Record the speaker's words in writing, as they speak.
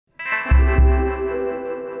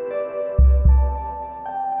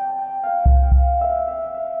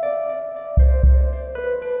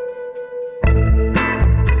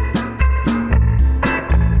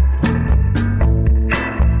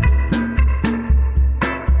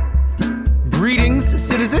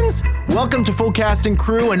citizens. Welcome to Full Cast and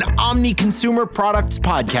Crew, an Omni Consumer Products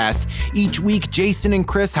podcast. Each week, Jason and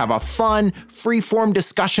Chris have a fun, free-form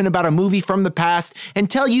discussion about a movie from the past and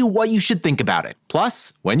tell you what you should think about it.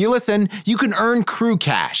 Plus, when you listen, you can earn Crew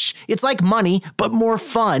Cash. It's like money, but more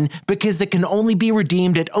fun because it can only be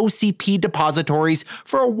redeemed at OCP depositories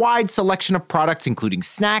for a wide selection of products, including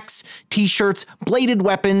snacks, t-shirts, bladed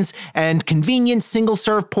weapons, and convenient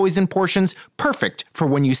single-serve poison portions, perfect for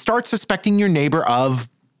when you start suspecting your neighbor of,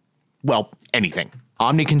 well, anything.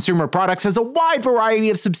 Omni Consumer Products has a wide variety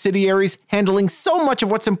of subsidiaries handling so much of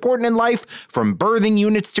what's important in life, from birthing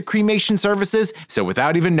units to cremation services, so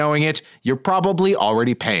without even knowing it, you're probably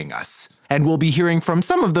already paying us. And we'll be hearing from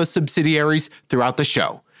some of those subsidiaries throughout the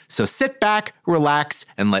show. So sit back, relax,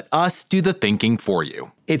 and let us do the thinking for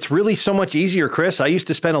you. It's really so much easier, Chris. I used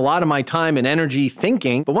to spend a lot of my time and energy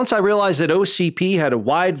thinking, but once I realized that OCP had a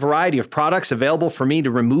wide variety of products available for me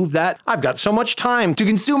to remove that, I've got so much time to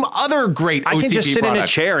consume other great OCP products. I can just sit in a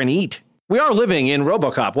chair and eat. We are living in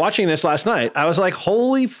RoboCop. Watching this last night, I was like,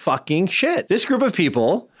 holy fucking shit. This group of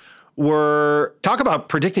people were, talk about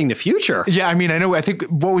predicting the future. Yeah, I mean, I think,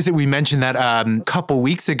 what was it? We mentioned that a couple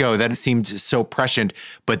weeks ago that it seemed so prescient,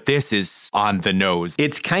 but this is on the nose.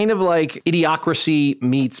 It's kind of like Idiocracy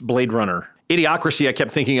meets Blade Runner. Idiocracy, I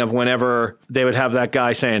kept thinking of whenever they would have that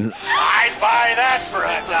guy saying, I'd buy that for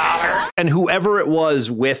 $1. And whoever it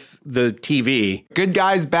was with the TV. Good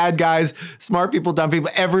guys, bad guys, smart people, dumb people,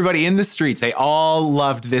 everybody in the streets, they all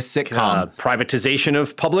loved this sitcom. Privatization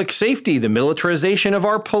of public safety, the militarization of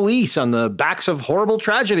our police on the backs of horrible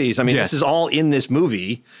tragedies. I mean, This is all in this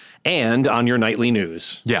movie and on your nightly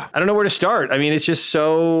news. Yeah. I don't know where to start. I mean, it's just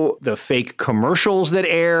so, the fake commercials that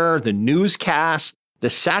air, the newscast. The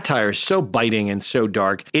satire is so biting and so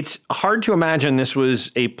dark. It's hard to imagine this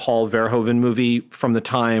was a Paul Verhoeven movie from the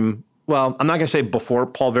time, well, I'm not going to say before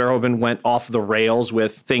Paul Verhoeven went off the rails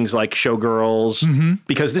with things like Showgirls,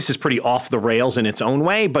 because this is pretty off the rails in its own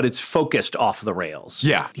way, but it's focused off the rails.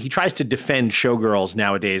 Yeah. He tries to defend Showgirls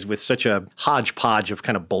nowadays with such a hodgepodge of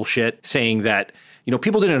kind of bullshit, saying that, you know,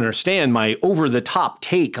 people didn't understand my over-the-top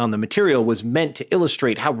take on the material was meant to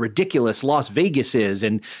illustrate how ridiculous Las Vegas is,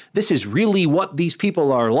 and this is really what these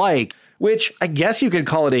people are like, which I guess you could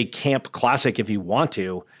call it a camp classic if you want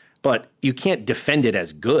to, but you can't defend it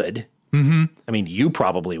as good. I mean, you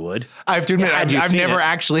probably would. I have to admit, I've never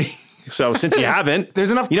actually... So since you haven't, there's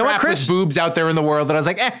enough crap with boobs out there in the world that I was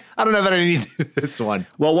like, I don't know that I need this one.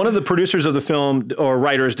 Well, one of the producers of the film or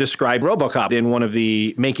writers described RoboCop in one of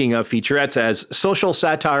the making of featurettes as social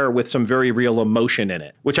satire with some very real emotion in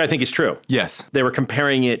it, which I think is true. Yes. They were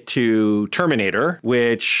comparing it to Terminator,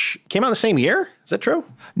 which came out the same year. Is that true?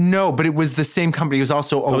 No, but it was the same company. It was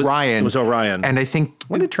also Orion. It was Orion. And I think...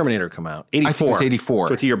 When did Terminator come out? 84. I think it was 84.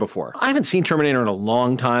 So it's a year before. I haven't seen Terminator in a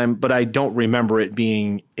long time, but I don't remember it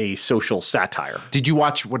being a social satire. Did you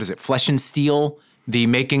watch, what is it, Flesh and Steel? The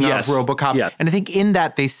making of RoboCop. Yeah. And I think in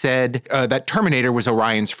that they said that Terminator was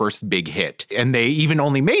Orion's first big hit. And they even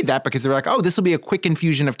only made that because they're like, oh, this will be a quick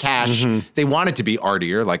infusion of cash. They want it to be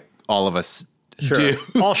artier, like all of us do.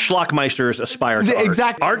 All schlockmeisters aspire to art.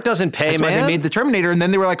 Exactly. Art doesn't pay, That's man. why they made the Terminator, and then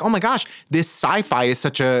they were like, oh my gosh, this sci-fi is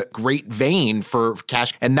such a great vein for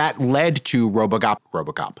cash. And that led to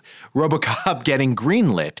RoboCop getting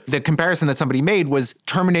greenlit. The comparison that somebody made was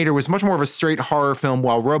Terminator was much more of a straight horror film,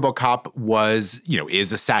 while RoboCop was,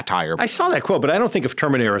 is a satire. I saw that quote, but I don't think of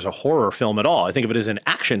Terminator as a horror film at all. I think of it as an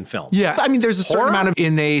action film. Yeah. I mean, there's a certain amount of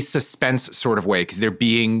in a suspense sort of way, because they're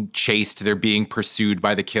being chased, they're being pursued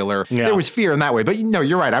by the killer. Yeah. There was fear in that way. But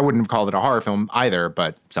you're right. I wouldn't have called it a horror film either,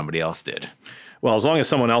 but somebody else did. Well, as long as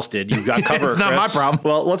someone else did, you've got cover. It's not my problem.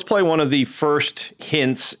 Well, let's play one of the first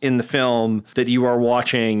hints in the film that you are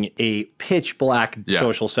watching a pitch black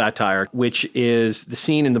social satire, which is the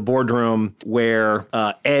scene in the boardroom where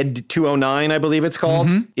Ed 209, I believe it's called,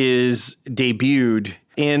 is debuted.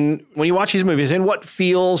 When you watch these movies, in what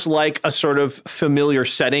feels like a sort of familiar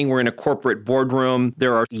setting, we're in a corporate boardroom.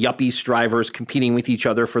 There are yuppie strivers competing with each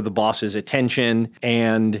other for the boss's attention.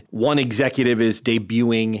 And one executive is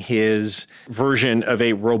debuting his version of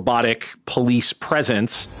a robotic police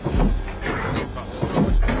presence.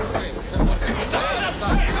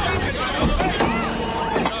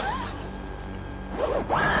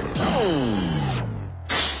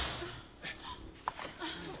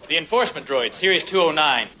 The enforcement droid, Series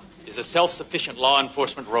 209, is a self-sufficient law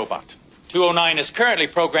enforcement robot. 209 is currently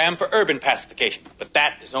programmed for urban pacification, but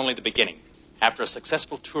that is only the beginning. After a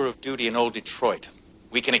successful tour of duty in old Detroit,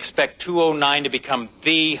 we can expect 209 to become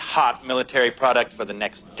the hot military product for the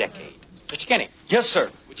next decade. Mr. Kinney. Yes,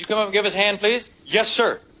 sir. Would you come up and give us a hand, please? Yes,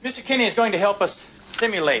 sir. Mr. Kinney is going to help us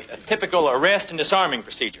simulate a typical arrest and disarming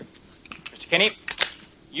procedure. Mr. Kinney,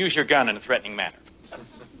 use your gun in a threatening manner.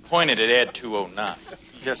 Point it at Ed 209.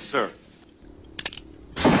 Yes, sir.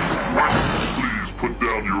 Please put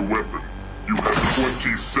down your weapon. You have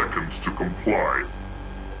 20 seconds to comply.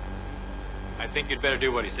 I think you'd better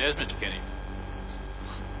do what he says, Mr. Kenny.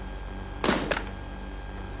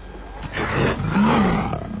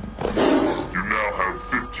 You now have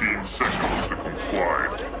 15 seconds to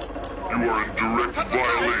comply. You are in direct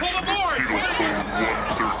violation of Penal Code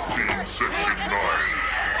 113, Section 9.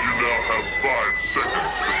 You now have 5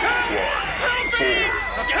 seconds to comply. 4, 3,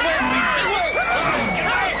 2, 1. I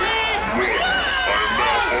am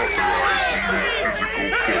now authorized to use physical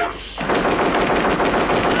force.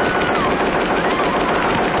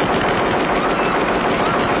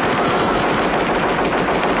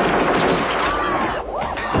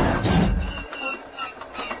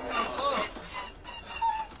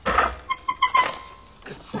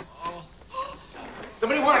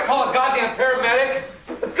 Somebody want to call a goddamn paramedic?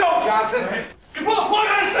 Let's go, Johnson. You pull a plug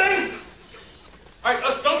on this thing. All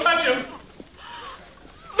right, don't touch him.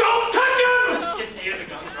 Don't touch him! Get near the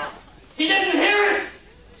gun, Tom. He didn't hear it.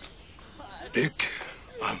 Dick,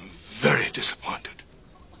 I'm very disappointed.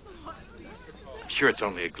 I'm sure it's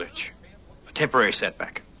only a glitch. A temporary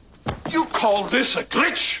setback. You call this a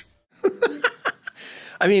glitch?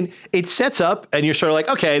 I mean, it sets up and you're sort of like,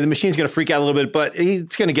 okay, the machine's going to freak out a little bit, but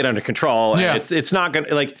it's going to get under control. And it's not going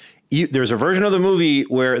to, like, there's a version of the movie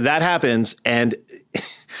where that happens and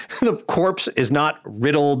the corpse is not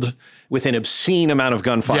riddled with an obscene amount of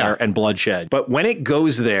gunfire and bloodshed. But when it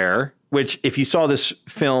goes there, which if you saw this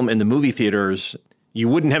film in the movie theaters, you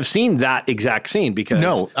wouldn't have seen that exact scene because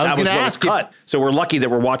I was going to ask cut. So we're lucky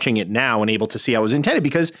that we're watching it now and able to see how it was intended,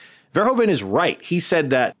 because Verhoeven is right. He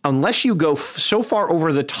said that unless you go so far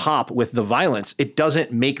over the top with the violence, it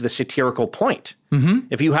doesn't make the satirical point. Mm-hmm.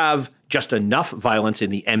 If you have just enough violence in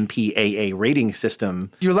the MPAA rating system,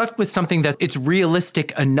 you're left with something that it's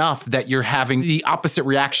realistic enough that you're having the opposite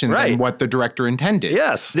reaction than what the director intended.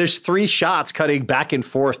 Yes. There's 3 shots cutting back and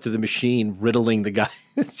forth to the machine, riddling the guy.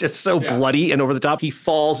 It's just so bloody and over the top. He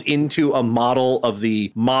falls into a model of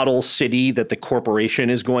the model city that the corporation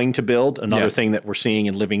is going to build. Another thing that we're seeing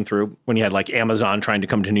and living through when you had like Amazon trying to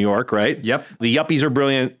come to New York, right? Yep. The yuppies are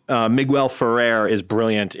brilliant. Miguel Ferrer is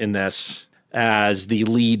brilliant in this as the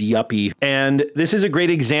lead yuppie. And this is a great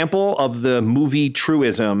example of the movie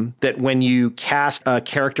truism that when you cast a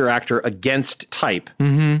character actor against type,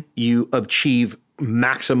 you achieve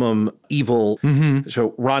maximum evil.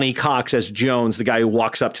 So Ronnie Cox as Jones, the guy who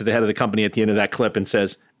walks up to the head of the company at the end of that clip and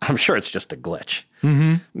says, I'm sure it's just a glitch.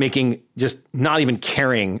 Making just not even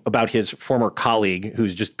caring about his former colleague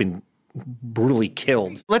who's just been brutally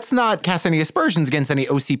killed. Let's not cast any aspersions against any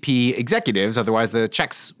OCP executives, otherwise the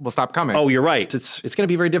checks will stop coming. Oh, you're right. It's going to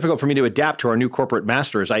be very difficult for me to adapt to our new corporate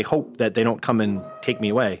masters. I hope that they don't come and take me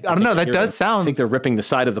away. I don't know. That does sound... I think they're ripping the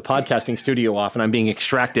side of the podcasting studio off and I'm being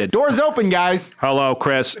extracted. Doors open, guys. Hello,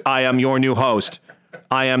 Chris. I am your new host.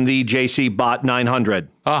 I am the JC Bot 900.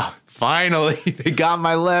 Oh, finally. They got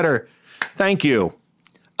my letter. Thank you.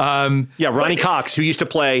 Ronnie Cox, who used to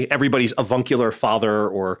play everybody's avuncular father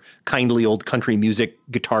or kindly old country music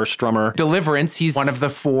guitar strummer. Deliverance, he's one of the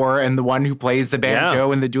 4 and the one who plays the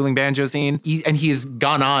banjo in the dueling banjo scene. And he has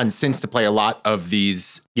gone on since to play a lot of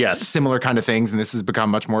these similar kind of things, and this has become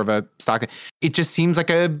much more of a stock. It just seems like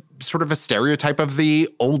a sort of a stereotype of the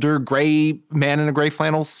older gray man in a gray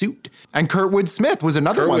flannel suit. And Kurtwood Smith was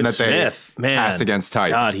another one that they cast against type.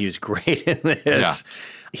 God, he was great in this. Yeah.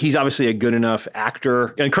 He's obviously a good enough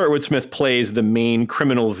actor. And Kurtwood Smith plays the main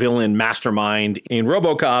criminal villain mastermind in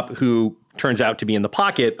RoboCop, who turns out to be in the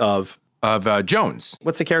pocket of Jones.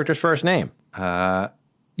 What's the character's first name? Actually,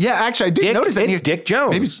 I did notice that. It's Dick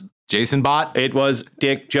Jones. Maybe Jason Bott. It was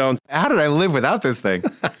Dick Jones. How did I live without this thing?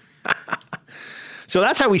 So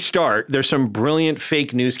that's how we start. There's some brilliant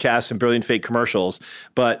fake newscasts and brilliant fake commercials,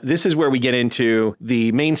 but this is where we get into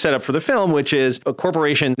the main setup for the film, which is a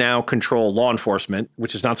corporation now control law enforcement,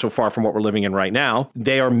 which is not so far from what we're living in right now.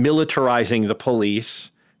 They are militarizing the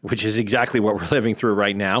police, which is exactly what we're living through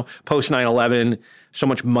right now. Post 9/11, so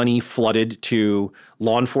much money flooded to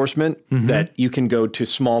law enforcement that you can go to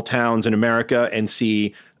small towns in America and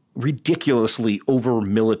see ridiculously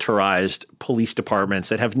over-militarized police departments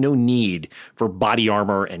that have no need for body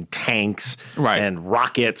armor and tanks and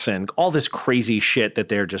rockets and all this crazy shit that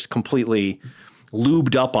they're just completely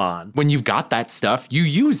lubed up on. When you've got that stuff, you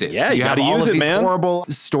use it. Yeah, so you have all use of these horrible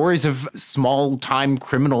stories of small-time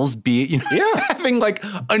criminals having like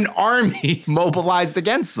an army mobilized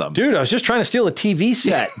against them. Dude, I was just trying to steal a TV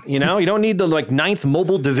set. You know, you don't need the 9th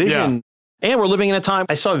Mobile Division. And we're living in a time,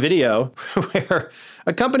 I saw a video where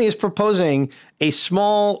A company is proposing a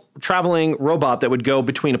small traveling robot that would go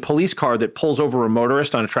between a police car that pulls over a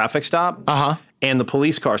motorist on a traffic stop and the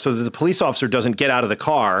police car, so that the police officer doesn't get out of the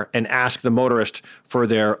car and ask the motorist for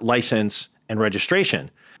their license and registration.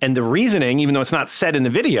 And the reasoning, even though it's not said in the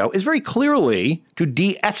video, is very clearly to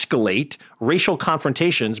de-escalate racial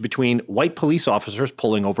confrontations between white police officers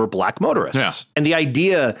pulling over black motorists. Yeah. And the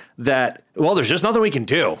idea that, well, there's just nothing we can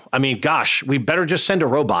do. I mean, gosh, we better just send a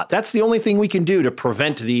robot. That's the only thing we can do to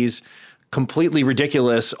prevent these completely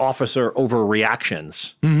ridiculous officer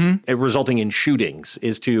overreactions resulting in shootings,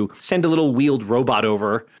 is to send a little wheeled robot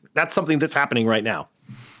over. That's something that's happening right now.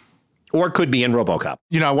 Or it could be in RoboCop.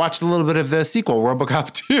 You know, I watched a little bit of the sequel,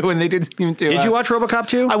 RoboCop 2, and they didn't seem to... Did you watch RoboCop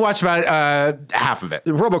 2? I watched about half of it.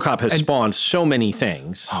 RoboCop has spawned so many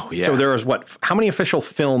things. Oh, yeah. So there is how many official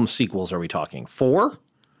film sequels are we talking? 4?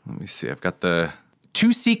 Let me see. I've got the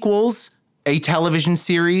 2 sequels, a television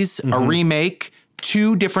series, a remake,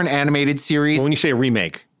 2 different animated series. Well, when you say a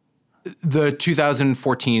remake... The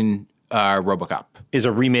 2014 RoboCop. Is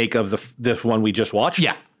a remake of this one we just watched?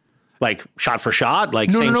 Yeah. Like shot for shot,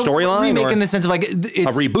 like same storyline? Remake in the sense of like it's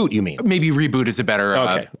a reboot, you mean? Maybe reboot is a better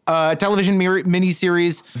television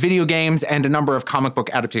miniseries, video games, and a number of comic book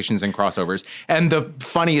adaptations and crossovers. And the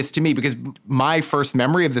funniest to me, because my first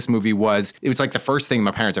memory of this movie was, it was like the first thing my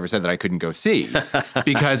parents ever said that I couldn't go see.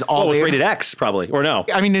 Because all it was rated X, probably, or no?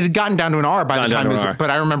 I mean, it had gotten down to an R by the time it was, but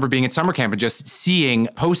I remember being at summer camp and just seeing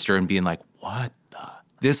a poster and being like, what?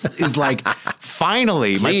 This is like,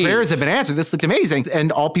 finally, my prayers have been answered. This looked amazing.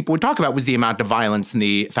 And all people would talk about was the amount of violence and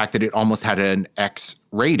the fact that it almost had an X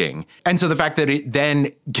rating. And so the fact that it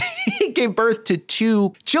then gave birth to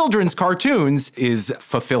 2 children's cartoons is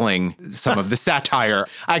fulfilling some of the satire.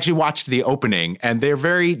 I actually watched the opening, and they're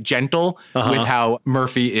very gentle with how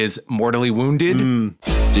Murphy is mortally wounded.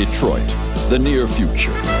 Detroit, the near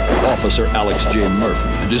future. Officer Alex J. Murphy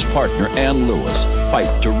and his partner Ann Lewis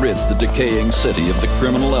fight to rid the decaying city of the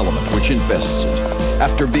criminal element which infests it.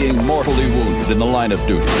 After being mortally wounded in the line of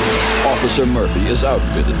duty, Officer Murphy is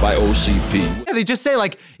outfitted by OCP. Yeah, they just say,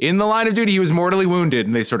 like, in the line of duty, he was mortally wounded,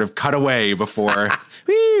 and they sort of cut away before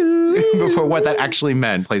before what that actually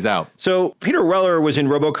meant plays out. So Peter Weller was in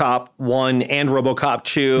RoboCop 1 and RoboCop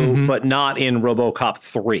 2, but not in RoboCop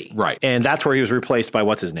 3. Right. And that's where he was replaced by,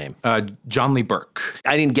 what's his name? John Lee Burke.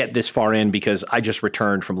 I didn't get this far in because I just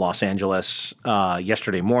returned from Los Angeles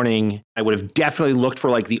yesterday morning. I would have definitely looked for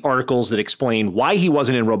like the articles that explain why he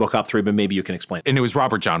wasn't in RoboCop 3, but maybe you can explain it. And it was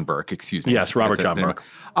Robert John Burke, excuse me. Yes, Robert John Burke.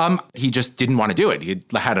 He just didn't want to do it. He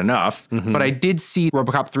had enough. But I did see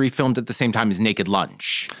RoboCop 3 filmed at the same time as Naked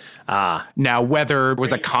Lunch. Now, whether it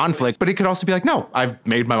was a conflict, but it could also be like, no, I've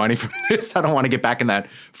made my money from this. I don't want to get back in that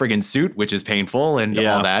friggin' suit, which is painful and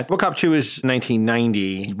all that. RoboCop 2 is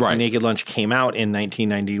 1990. Right. Naked Lunch came out in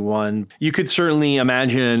 1991. You could certainly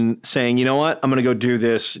imagine saying, you know what, I'm going to go do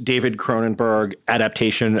this David Cronenberg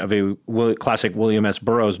adaptation of a classic William S.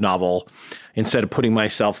 Burroughs novel instead of putting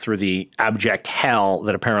myself through the abject hell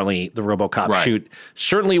that apparently the RoboCop shoot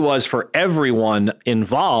certainly was for everyone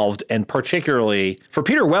involved, and particularly for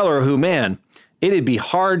Peter Weller, who, man, it'd be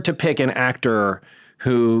hard to pick an actor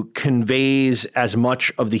who conveys as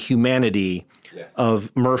much of the humanity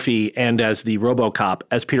of Murphy and as the RoboCop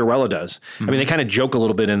as Peter Weller does. I mean, they kind of joke a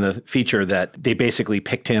little bit in the feature that they basically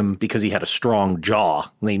picked him because he had a strong jaw.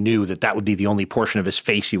 And they knew that that would be the only portion of his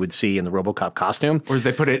face you would see in the RoboCop costume. Or as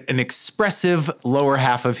they put it, an expressive lower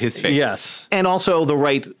half of his face. Yes. And also the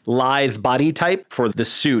right lithe body type for the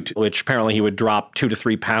suit, which apparently he would drop 2 to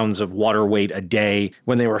 3 pounds of water weight a day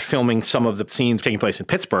when they were filming some of the scenes taking place in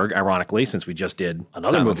Pittsburgh, ironically, since we just did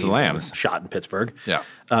another Silence movie of the Lambs shot in Pittsburgh. Yeah.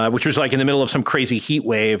 Which was like in the middle of some crazy heat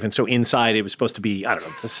wave, and so inside it was supposed to be, I don't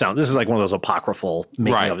know, this is like one of those apocryphal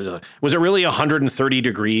making of. Was it really 130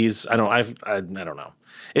 degrees? I don't know.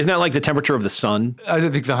 Isn't that like the temperature of the sun? I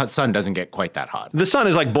think the sun doesn't get quite that hot. The sun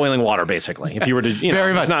is like boiling water, basically. If you were to,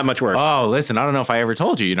 Very much. It's not much worse. Oh, listen, I don't know if I ever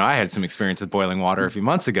told you. I had some experience with boiling water a few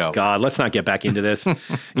months ago. God, let's not get back into this.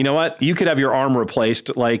 You know what? You could have your arm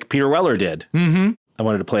replaced like Peter Weller did. I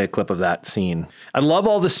wanted to play a clip of that scene. I love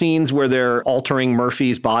all the scenes where they're altering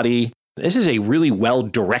Murphy's body. This is a really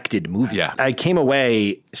well-directed movie. Yeah. I came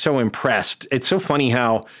away so impressed. It's so funny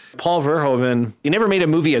how Paul Verhoeven, he never made a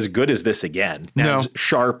movie as good as this again. No. As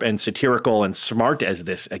sharp and satirical and smart as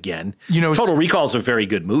this again. You know, Total Recall is a very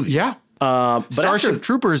good movie. Yeah. But Starship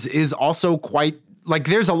Troopers is also quite Like,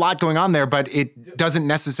 there's a lot going on there, but it doesn't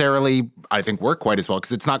necessarily, I think, work quite as well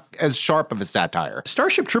because it's not as sharp of a satire.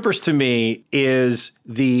 Starship Troopers, to me, is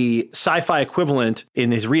the sci-fi equivalent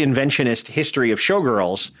in his reinventionist history of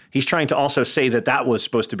Showgirls. He's trying to also say that that was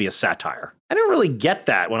supposed to be a satire. I didn't really get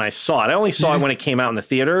that when I saw it. I only saw it when it came out in the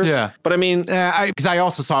theaters. Yeah. But I mean... Because I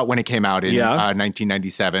also saw it when it came out in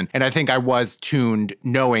 1997. And I think I was tuned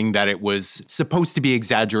knowing that it was supposed to be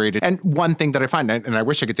exaggerated. And one thing that I find, and I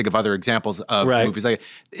wish I could think of other examples of movies, like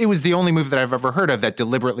it was the only movie that I've ever heard of that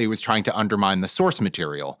deliberately was trying to undermine the source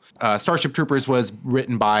material. Starship Troopers was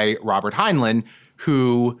written by Robert Heinlein,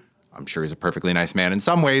 who... I'm sure he's a perfectly nice man in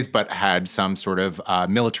some ways, but had some sort of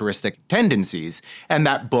militaristic tendencies. And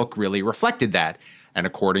that book really reflected that. And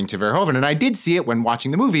according to Verhoeven, and I did see it when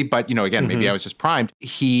watching the movie, but, you know, again, maybe I was just primed,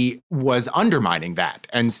 he was undermining that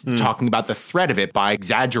and talking about the threat of it by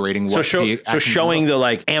exaggerating what So showing the,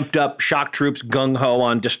 like, amped up shock troops gung-ho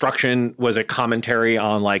on destruction was a commentary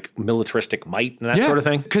on, like, militaristic might and that sort of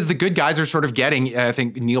thing? Because the good guys are sort of getting, I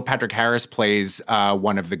think Neil Patrick Harris plays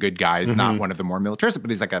one of the good guys, not one of the more militaristic,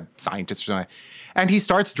 but he's like a scientist or something. And he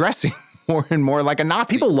starts dressing more and more like a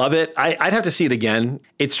Nazi. People love it. I'd have to see it again.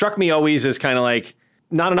 It struck me always as kind of like,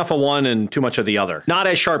 not enough of one and too much of the other. Not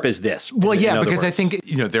as sharp as this. Well, yeah, because I think,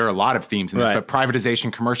 you know, there are a lot of themes in this, but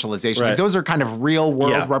privatization, commercialization, like those are kind of real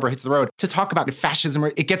world rubber hits the road. To talk about fascism,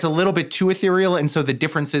 it gets a little bit too ethereal. And so the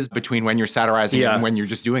differences between when you're satirizing and when you're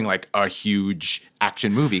just doing like a huge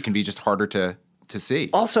action movie can be just harder to see.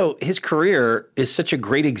 Also, his career is such a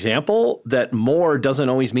great example that more doesn't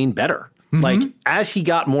always mean better. Like, as he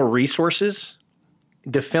got more resources,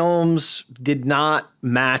 the films did not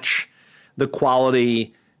match the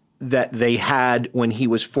quality that they had when he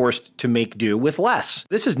was forced to make do with less.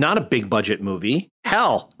 This is not a big budget movie.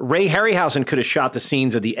 Hell, Ray Harryhausen could have shot the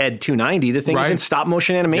scenes of the Ed 290. The thing is in stop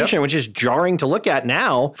motion animation, which is jarring to look at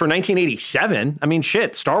now for 1987. I mean,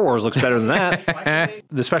 shit, Star Wars looks better than that.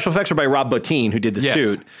 The special effects are by Rob Bottin, who did the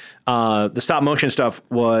suit. The stop motion stuff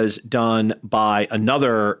was done by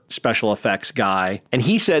another special effects guy. And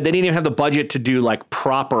he said they didn't even have the budget to do like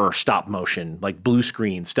proper stop motion, like blue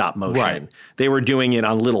screen stop motion. They were doing it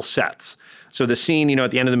on little sets. So the scene, you know,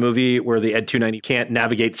 at the end of the movie where the Ed 290 can't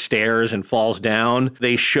navigate stairs and falls down,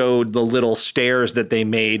 they showed the little stairs that they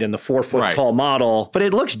made in the 4-foot tall model, but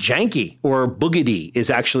it looks janky, or boogity is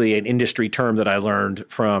actually an industry term that I learned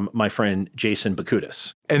from my friend Jason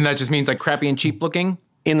Bakudis. And that just means like crappy and cheap looking?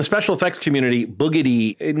 In the special effects community,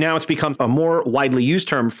 boogity, now it's become a more widely used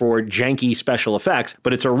term for janky special effects,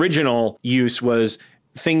 but its original use was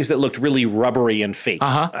things that looked really rubbery and fake.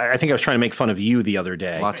 I think I was trying to make fun of you the other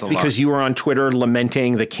day because you were on Twitter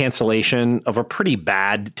lamenting the cancellation of a pretty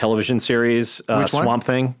bad television series, Swamp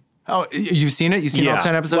Thing. Oh, you've seen it? You've seen all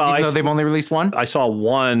 10 episodes, even though they've only released one? I saw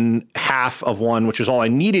one half of one, which was all I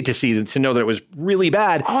needed to see to know that it was really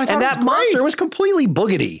bad. Oh, I thought and it that was great. monster was completely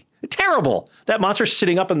boogity. Terrible. That monster's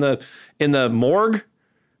sitting up in the morgue.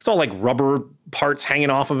 It's all like rubber parts hanging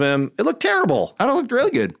off of him. It looked terrible. I thought it looked really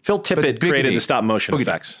good. Phil Tippett created the stop motion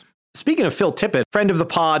effects. Speaking of Phil Tippett, friend of the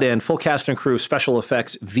pod and full cast and crew special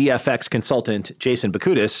effects VFX consultant Jason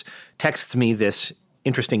Bakudis texts me this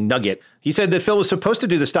interesting nugget. He said that Phil was supposed to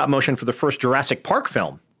do the stop motion for the first Jurassic Park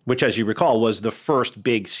film, which, as you recall, was the first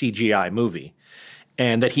big CGI movie,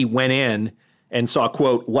 and that he went in and saw,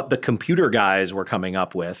 quote, what the computer guys were coming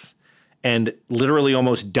up with, and literally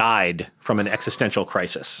almost died from an existential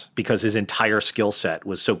crisis because his entire skill set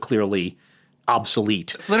was so clearly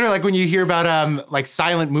obsolete. It's literally like when you hear about like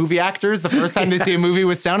silent movie actors, the first time they see a movie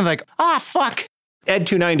with sound, they're like, fuck. Ed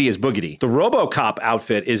 290 is boogity. The RoboCop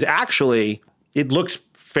outfit is actually, it looks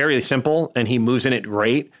fairly simple and he moves in it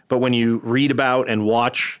great, but when you read about and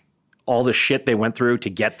watch all the shit they went through to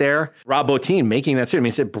get there, Rob Bottin making that suit, I mean,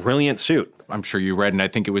 it's a brilliant suit. I'm sure you read, and I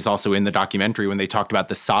think it was also in the documentary when they talked about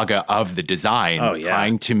the saga of the design,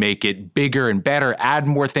 trying to make it bigger and better, add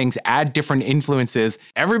more things, add different influences.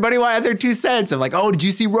 Everybody will add their 2 cents of like, oh, did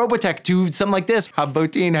you see Robotech do something like this? Rob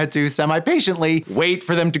Bottin had to semi-patiently wait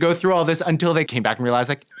for them to go through all this until they came back and realized,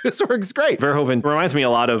 like, this works great. Verhoeven reminds me a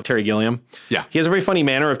lot of Terry Gilliam. Yeah. He has a very funny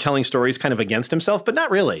manner of telling stories kind of against himself, but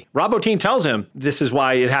not really. Rob Bottin tells him this is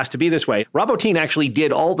why it has to be this way. Rob Bottin actually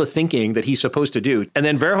did all the thinking that he's supposed to do. And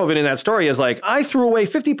then Verhoeven in that story is like, I threw away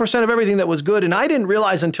 50% of everything that was good, and I didn't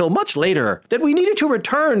realize until much later that we needed to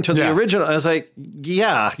return to the original. I was like,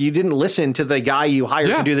 yeah, you didn't listen to the guy you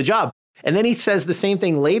hired to do the job. And then he says the same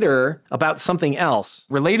thing later about something else.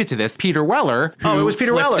 Related to this, Peter Weller, who it was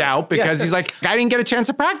Peter flipped Weller. out because he's like, I didn't get a chance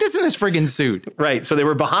to practice in this friggin' suit. Right, so they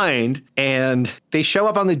were behind, and they show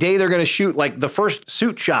up on the day they're going to shoot like the first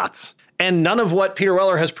suit shots. And none of what Peter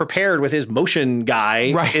Weller has prepared with his motion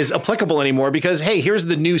guy is applicable anymore because, hey, here's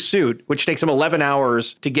the new suit, which takes him 11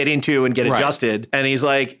 hours to get into and get adjusted. And he's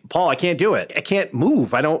like, Paul, I can't do it. I can't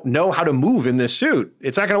move. I don't know how to move in this suit.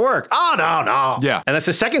 It's not going to work. Oh, no. Yeah. And that's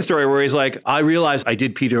the second story where he's like, I realized I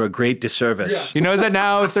did Peter a great disservice. Yeah. He knows that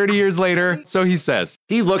now, 30 years later, so he says.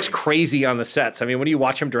 He looks crazy on the sets. I mean, when you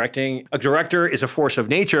watch him directing, a director is a force of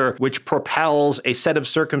nature which propels a set of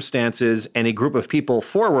circumstances and a group of people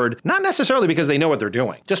forward, not necessarily because they know what they're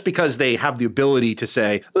doing, just because they have the ability to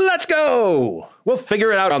say, let's go. We'll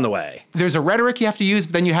figure it out on the way. There's a rhetoric you have to use,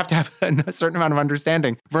 but then you have to have a certain amount of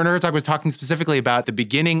understanding. Werner Herzog was talking specifically about the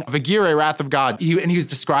beginning of Aguirre, Wrath of God. And he was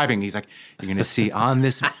describing, he's like, you're going to see on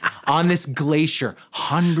this glacier,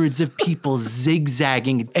 hundreds of people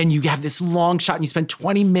zigzagging, and you have this long shot, and you spend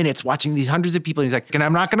 20 minutes watching these hundreds of people. And he's like, and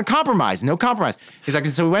I'm not going to compromise, no compromise. He's like,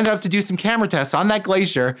 and so we went up to do some camera tests on that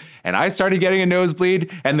glacier, and I started getting a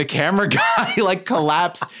nosebleed, and the camera guy like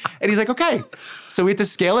collapsed. And he's like, okay. So we had to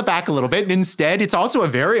scale it back a little bit. And instead, it's also a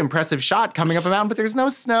very impressive shot coming up a mountain, but there's no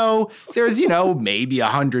snow. There's, maybe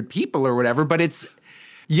 100 people or whatever. But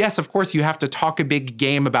yes, of course, you have to talk a big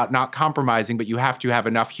game about not compromising, but you have to have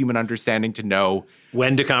enough human understanding to know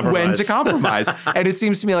when to compromise. And it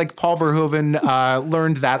seems to me like Paul Verhoeven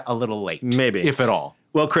learned that a little late. Maybe. If at all.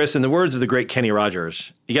 Well, Chris, in the words of the great Kenny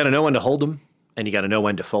Rogers, you got to know when to hold them and you got to know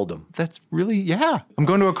when to fold them. That's really, yeah. I'm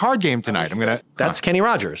going to a card game tonight. That's Kenny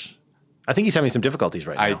Rogers. I think he's having some difficulties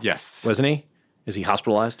right now. Yes. Wasn't he? Is he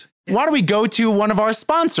hospitalized? Why don't we go to one of our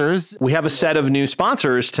sponsors? We have a set of new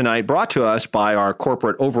sponsors tonight brought to us by our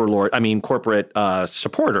corporate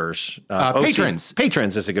supporters. Patrons.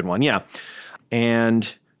 Patrons is a good one, yeah.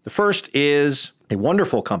 And the first is a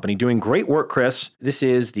wonderful company doing great work, Chris. This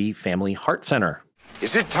is the Family Heart Center.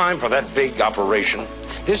 Is it time for that big operation?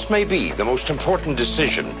 This may be the most important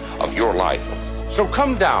decision of your life. So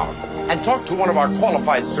come down and talk to one of our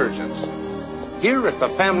qualified surgeons. Here at the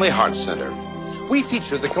Family Heart Center, we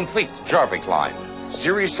feature the complete Jarvik line.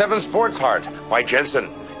 Series 7 Sports Heart by Jensen.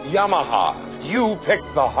 Yamaha. You pick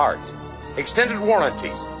the heart. Extended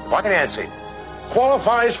warranties. Financing.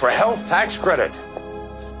 Qualifies for health tax credit.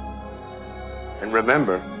 And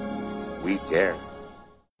remember, we care.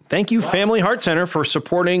 Thank you, Family Heart Center, for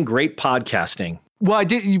supporting great podcasting. Well,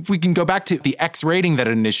 we can go back to the X rating that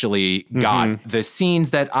it initially got. Mm-hmm. The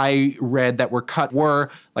scenes that I read that were cut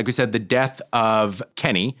were, like we said, the death of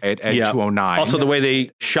Kenny at 209. Also, the way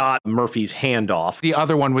they shot Murphy's hand off. The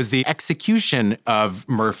other one was the execution of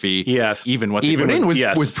Murphy. Yes. Even what they put in was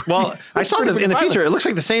pretty, well, I saw in the feature, it looks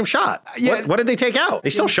like the same shot. Yeah. What did they take out?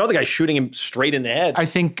 They still show the guy shooting him straight in the head. I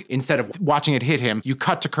think instead of watching it hit him, you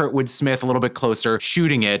cut to Kurtwood Smith a little bit closer,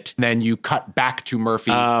 shooting it, and then you cut back to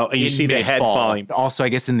Murphy. And you see the head falling. Also, I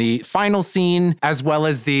guess in the final scene, as well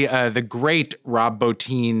as the great Rob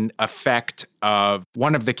Bottin effect of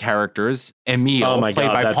one of the characters, Emil, played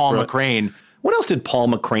by Paul McCrane. What else did Paul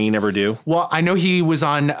McCrane ever do? Well, I know he was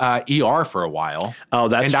on ER for a while. Oh,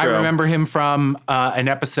 that's true. And I remember him from an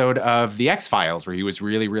episode of The X-Files where he was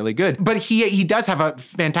really, really good. But he does have a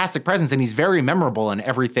fantastic presence, and he's very memorable in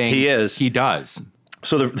everything he does.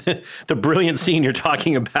 So the brilliant scene you're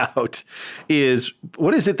talking about is,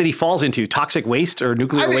 what is it that he falls into? Toxic waste or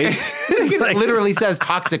nuclear waste? It literally says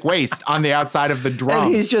toxic waste on the outside of the drum.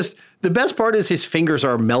 And he's just, the best part is his fingers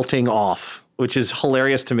are melting off, which is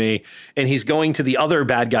hilarious to me. And he's going to the other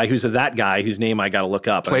bad guy, who's that guy whose name I got to look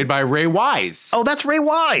up. Played by Ray Wise. Oh, that's Ray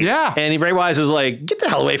Wise. Yeah. And Ray Wise is like, get the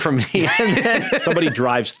hell away from me. And then somebody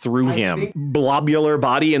drives through him. Blobular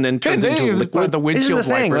body and then turns into liquid. The windshield this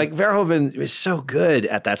is the thing. wipers. Like, Verhoeven is so good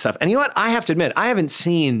at that stuff. And you know what? I have to admit, I haven't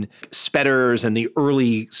seen Spetters and the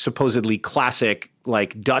early, supposedly classic,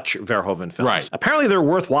 like, Dutch Verhoeven films. Right. Apparently, they're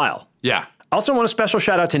worthwhile. Yeah. Also want a special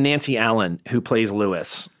shout out to Nancy Allen, who plays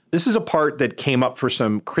Lewis. This is a part that came up for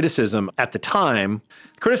some criticism at the time.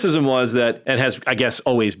 Criticism was that, and has, I guess,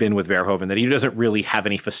 always been with Verhoeven, that he doesn't really have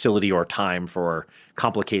any facility or time for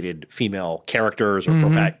complicated female characters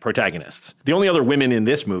or protagonists. The only other women in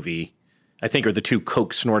this movie, I think, are the two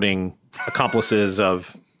coke-snorting accomplices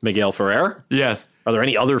of Miguel Ferrer. Yes. Are there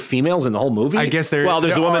any other females in the whole movie? I guess there's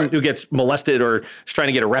the woman who gets molested or is trying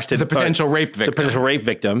to get arrested. The potential rape victim. The potential rape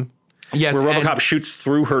victim. Yes. Where RoboCop shoots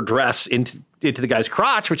through her dress into the guy's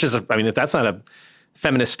crotch, which is, if that's not a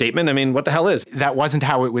feminist statement, what the hell is? That wasn't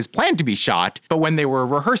how it was planned to be shot, but when they were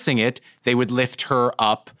rehearsing it, they would lift her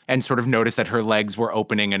up and sort of notice that her legs were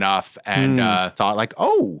opening enough and thought like,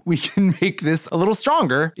 oh, we can make this a little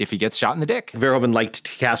stronger if he gets shot in the dick. Verhoeven liked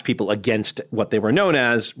to cast people against what they were known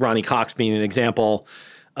as, Ronnie Cox being an example,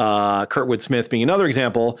 Kurtwood Smith being another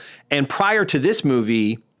example. And prior to this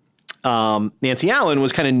movie, Nancy Allen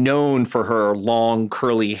was kind of known for her long,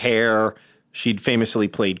 curly hair. She'd famously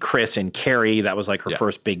played Chris in Carrie. That was like her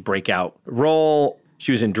first big breakout role.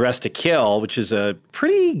 She was in Dress to Kill, which is a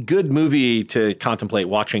pretty good movie to contemplate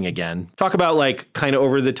watching again. Talk about like kind of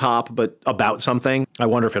over the top, but about something. I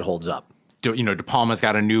wonder if it holds up. You know, De Palma's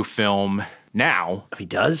got a new film now. If he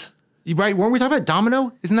does? Right, weren't we talking about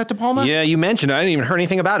Domino? Isn't that De Palma? Yeah, you mentioned it. I didn't even hear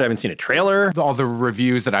anything about it. I haven't seen a trailer. All the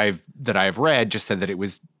reviews that I've read just said that it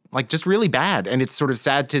was like just really bad. And it's sort of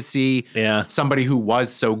sad to see somebody who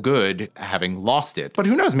was so good having lost it. But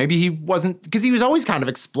who knows? Maybe he wasn't, because he was always kind of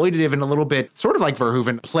exploitative and a little bit sort of like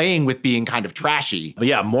Verhoeven, playing with being kind of trashy.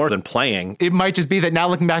 Yeah, more than playing. It might just be that now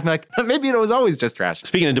looking back, like, maybe it was always just trash.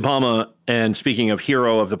 Speaking of De Palma and speaking of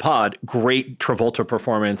hero of the pod, great Travolta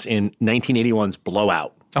performance in 1981's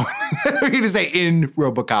Blowout. Oh, I was going to say in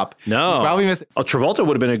RoboCop. No. You probably missed it. Oh, Travolta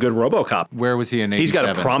would have been a good RoboCop. Where was he in 87? He's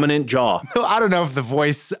got a prominent jaw. I don't know if the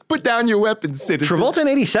voice, put down your weapons, citizen. Travolta in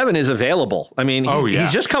 87 is available. I mean,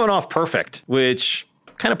 he's just coming off Perfect, which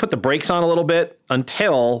kind of put the brakes on a little bit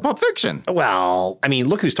until Pulp Fiction. Well, I mean,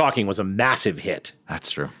 Look Who's Talking was a massive hit.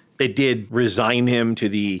 That's true. It did resign him to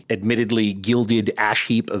the admittedly gilded ash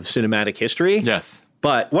heap of cinematic history. Yes.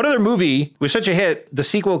 But what other movie was such a hit, the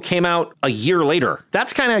sequel came out a year later?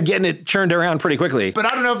 That's kind of getting it churned around pretty quickly. But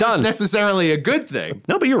I don't know if that's necessarily a good thing.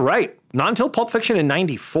 No, but you're right. Not until Pulp Fiction in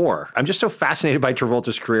 94. I'm just so fascinated by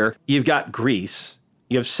Travolta's career. You've got Grease.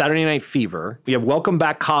 You have Saturday Night Fever. You have Welcome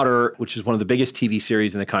Back, Kotter, which is one of the biggest TV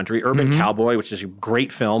series in the country. Urban Cowboy, which is a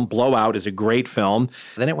great film. Blowout is a great film.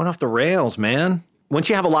 Then it went off the rails, man. Once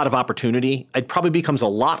you have a lot of opportunity, it probably becomes a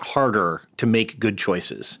lot harder to make good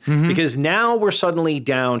choices because now we're suddenly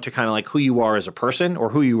down to kind of like who you are as a person or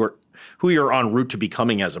who you're en route to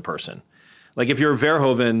becoming as a person. Like if you're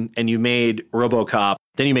Verhoeven and you made RoboCop,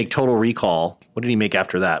 then you make Total Recall. What did he make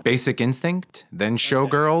after that? Basic Instinct, then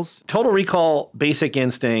Showgirls. Total Recall, Basic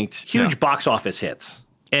Instinct, huge box office hits.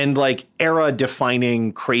 And like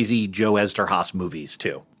era-defining crazy Joe Eszterhas movies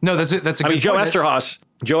too. No, that's a good point.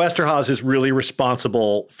 Joe Eszterhas is really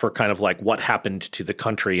responsible for kind of like what happened to the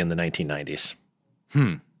country in the 1990s.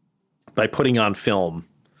 By putting on film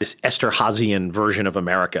this Eszterhasian version of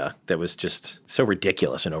America that was just so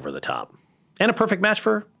ridiculous and over the top. And a perfect match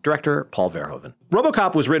for director Paul Verhoeven.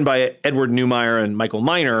 RoboCop was written by Edward Neumeier and Michael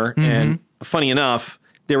Miner. And funny enough,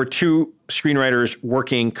 there were two screenwriters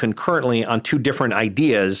working concurrently on two different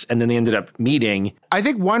ideas, and then they ended up meeting. I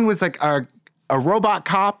think one was like a robot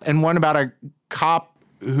cop and one about a cop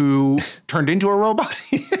who turned into a robot.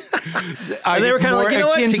 And they were kind of like, you know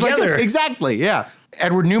what, together. Exactly, yeah.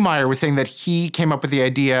 Edward Neumeier was saying that he came up with the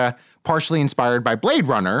idea partially inspired by Blade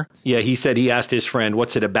Runner. Yeah, he said he asked his friend,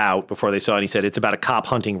 what's it about, before they saw it. And he said, it's about a cop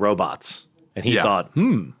hunting robots. And he thought,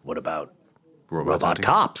 what about robot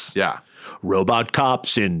cops? Yeah. Robot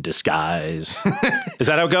cops in disguise. Is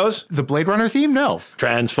that how it goes? The Blade Runner theme? No.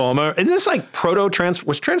 Transformer. Is this like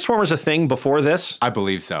was Transformers a thing before this? I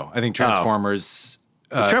believe so. I think Transformers...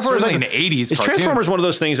 Transformers like an 80s Is cartoon. Transformers one of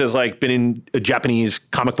those things that's like been in a Japanese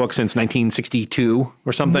comic book since 1962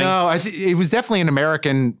 or something? No, it was definitely an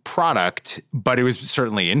American product, but it was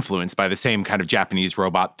certainly influenced by the same kind of Japanese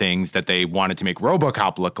robot things that they wanted to make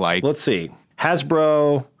RoboCop look like. Let's see.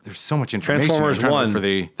 Hasbro. There's so much information. Transformers 1. For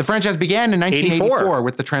the franchise began in 1984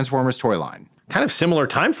 with the Transformers toy line. Kind of similar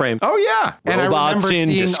time frame. Oh, yeah. And Robots I remember in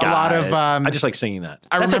seeing disguise. a lot of... I just like singing that.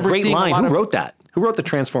 That's a remember great seeing a line. lot Who of- wrote that? Who wrote the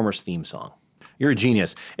Transformers theme song? You're a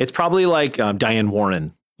genius. It's probably like Diane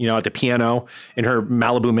Warren, at the piano in her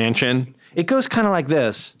Malibu mansion. It goes kind of like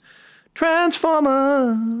this.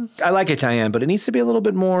 Transformers. I like it, Diane, but it needs to be a little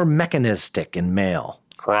bit more mechanistic and male.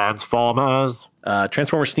 Transformers.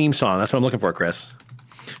 Transformers theme song. That's what I'm looking for, Chris.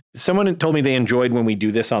 Someone told me they enjoyed when we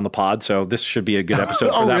do this on the pod, so this should be a good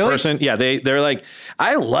episode for that really? person. Yeah, they're like,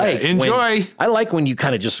 I like enjoy. I like when you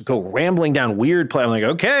kind of just go rambling down weird play. I'm like,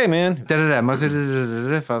 okay, man.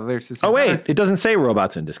 Oh wait, it doesn't say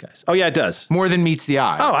robots in disguise. Oh yeah, it does. More than meets the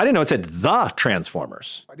eye. Oh, I didn't know it said the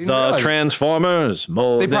Transformers. The Transformers.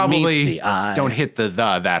 More They than probably meets the eye. don't hit the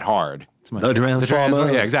that hard. The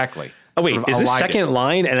Transformers. Yeah, exactly. Oh wait, Sort of is this allied second it.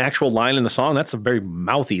 line an actual line in the song? That's a very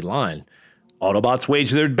mouthy line. Autobots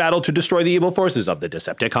wage their battle to destroy the evil forces of the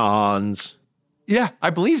Decepticons. Yeah,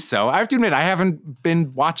 I believe so. I have to admit, I haven't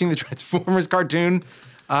been watching the Transformers cartoon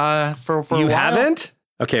for a while. You haven't?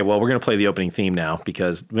 Okay, well, we're going to play the opening theme now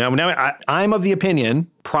because I'm of the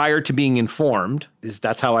opinion, prior to being informed,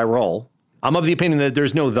 that's how I roll. I'm of the opinion that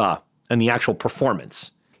there's no the in the actual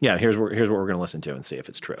performance. Yeah, here's what we're going to listen to and see if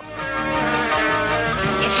it's true. The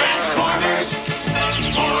Transformers,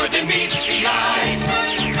 more than meets the eye.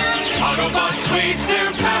 Autobots wage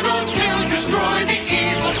their battle to destroy the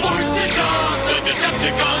evil forces of the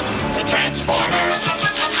Decepticons.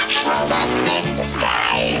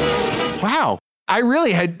 Wow. I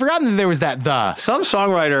really had forgotten that there was that the. Some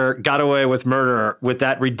songwriter got away with murder with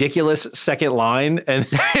that ridiculous second line. And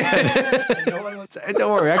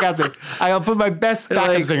don't worry, I got this. I'll put my best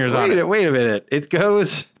backup singers on it. Wait a minute. It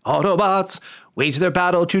goes, Autobots wage their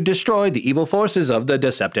battle to destroy the evil forces of the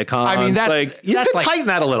Decepticons. I mean, you could tighten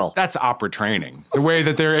that a little. That's opera training. The way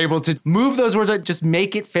that they're able to move those words, just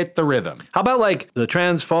make it fit the rhythm. How about like the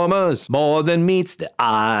Transformers, more than meets the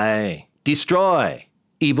eye, destroy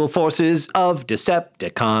evil forces of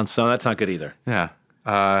Decepticons. So that's not good either.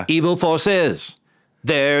 Yeah. Evil forces,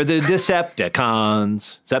 they're the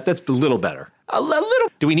Decepticons. That's a little better. A little.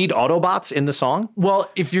 Do we need Autobots in the song? Well,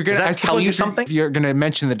 if you're going to tell you something, if you're going to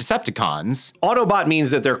mention the Decepticons, Autobot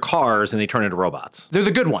means that they're cars and they turn into robots. They're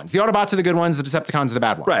the good ones. The Autobots are the good ones. The Decepticons are the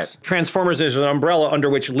bad ones. Right. Transformers is an umbrella under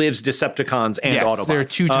which lives Decepticons and Autobots. There are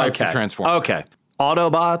two types of Transformers. Okay.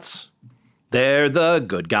 Autobots, they're the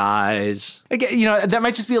good guys. Again, that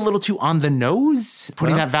might just be a little too on the nose,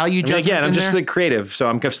 putting that value judgment again, I'm in just there. the creative, so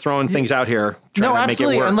I'm just throwing things out here. No, to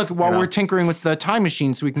absolutely. Make it work, and look, while we're tinkering with the time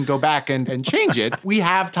machine so we can go back and change it, we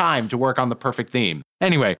have time to work on the perfect theme.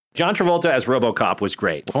 Anyway. John Travolta as RoboCop was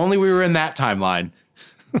great. If only we were in that timeline.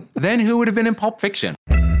 Then who would have been in Pulp Fiction?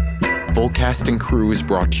 Full Cast and Crew is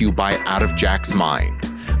brought to you by Out of Jack's Mind,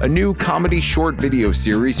 a new comedy short video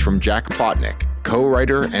series from Jack Plotnick,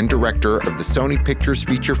 co-writer and director of the Sony Pictures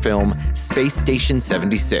feature film Space Station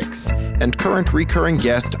 76, and current recurring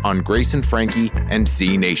guest on Grace and Frankie and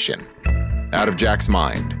Z Nation. Out of Jack's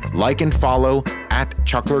Mind. Like and follow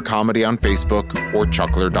 @Chuckler Comedy on Facebook or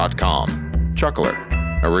chuckler.com. Chuckler,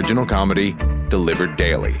 original comedy delivered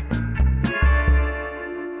daily.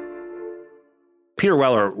 Peter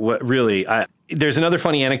Weller, there's another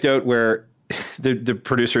funny anecdote where the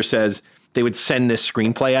producer says they would send this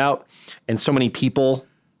screenplay out and so many people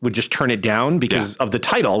would just turn it down because of the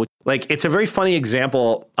title. Like, it's a very funny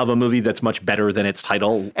example of a movie that's much better than its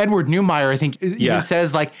title. Edward Neumeier, I think, even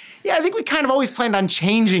says I think we kind of always planned on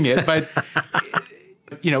changing it, but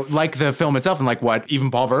like the film itself and like what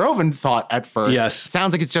even Paul Verhoeven thought at first. Yes.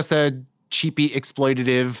 Sounds like it's just a cheapy,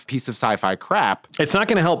 exploitative piece of sci-fi crap. It's not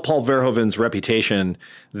going to help Paul Verhoeven's reputation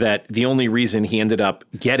that the only reason he ended up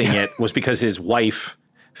getting it was because his wife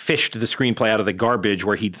fished the screenplay out of the garbage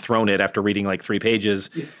where he'd thrown it after reading like 3 pages.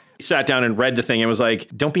 He sat down and read the thing and was like,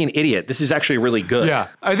 don't be an idiot. This is actually really good. Yeah.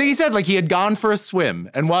 I think he said he had gone for a swim.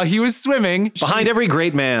 And while he was swimming... Behind every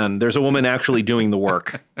great man, there's a woman actually doing the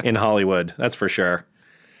work in Hollywood. That's for sure.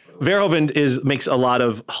 Verhoeven makes a lot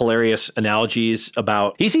of hilarious analogies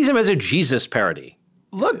about... He sees him as a Jesus parody.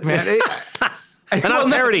 Look, man... Not a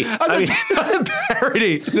parody. Not a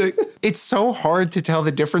parody. It's so hard to tell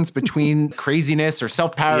the difference between craziness or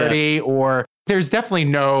self-parody or... There's definitely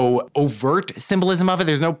no overt symbolism of it.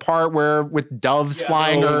 There's no part where with doves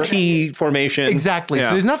flying or T formation. Exactly. Yeah.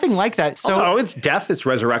 So there's nothing like that. So it's death, it's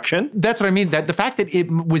resurrection. That's what I mean. That the fact that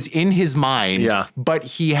it was in his mind, but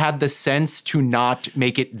he had the sense to not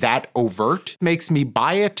make it that overt makes me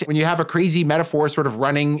buy it. When you have a crazy metaphor sort of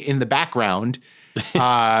running in the background,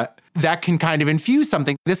 that can kind of infuse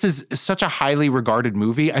something. This is such a highly regarded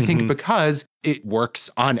movie, I think, because it works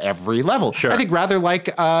on every level. Sure. I think rather like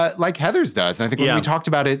Heathers does. And I think when we talked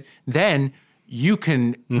about it then, you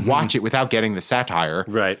can watch it without getting the satire.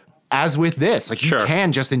 Right. As with this. You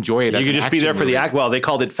can just enjoy it as an You can just be there for movie. the act. Well, they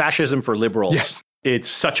called it fascism for liberals. Yes. It's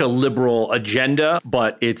such a liberal agenda,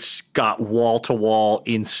 but it's got wall-to-wall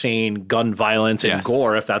insane gun violence and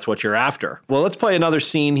gore if that's what you're after. Well, let's play another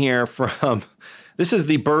scene here from... This is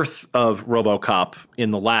the birth of RoboCop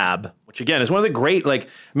in the lab, which again is one of the great,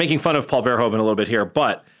 making fun of Paul Verhoeven a little bit here,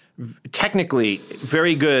 but technically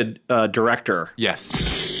very good director. Yes.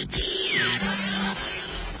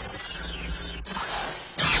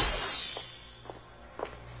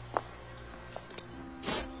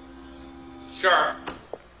 Sure.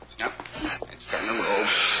 Yep. It's starting to roll.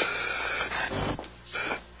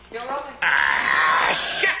 Still rolling.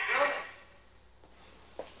 Shit!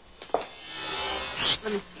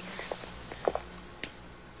 Let me see.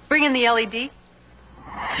 Bring in the LED.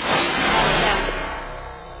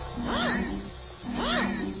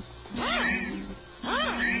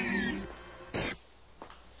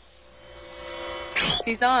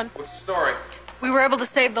 He's on. What's the story? We were able to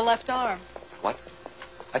save the left arm. What?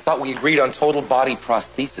 I thought we agreed on total body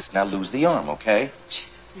prosthesis. Now lose the arm, okay?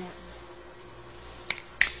 Jesus, Morton.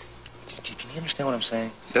 Can you understand what I'm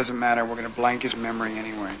saying? It doesn't matter. We're going to blank his memory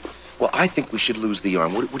anyway. Well, I think we should lose the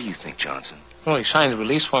arm. What do you think, Johnson? Well, he signed the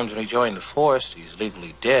release forms when he joined the force. He's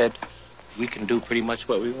legally dead. We can do pretty much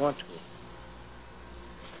what we want to.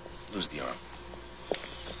 Lose the arm.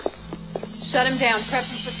 Shut him down. Prep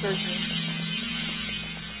him for surgery.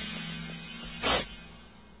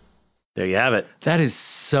 There you have it. That is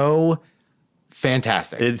so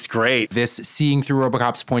fantastic. It's great. This seeing through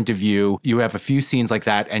RoboCop's point of view, you have a few scenes like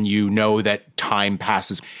that and you know that time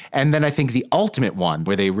passes. And then I think the ultimate one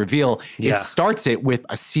where they reveal, it starts it with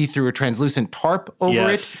a see-through, a translucent tarp over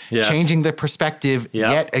it, changing the perspective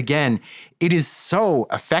yet again. It is so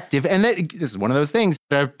effective. And this is one of those things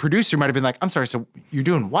that a producer might have been like, I'm sorry, so you're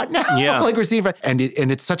doing what now? Yeah. Like receive, and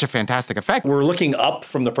it's such a fantastic effect. We're looking up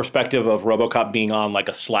from the perspective of RoboCop being on like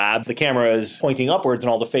a slab. The camera is pointing upwards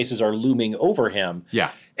and all the faces are looming over him. Yeah.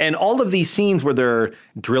 And all of these scenes where they're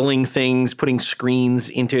drilling things, putting screens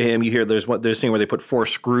into him, you hear there's a scene where they put 4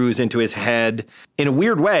 screws into his head. In a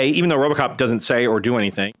weird way, even though RoboCop doesn't say or do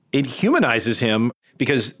anything, it humanizes him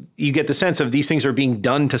because you get the sense of these things are being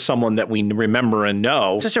done to someone that we remember and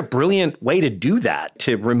know. It's such a brilliant way to do that,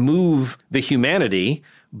 to remove the humanity,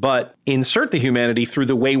 but insert the humanity through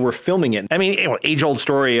the way we're filming it. I mean, age-old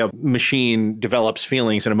story, a machine develops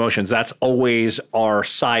feelings and emotions. That's always our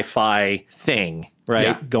sci-fi thing, right?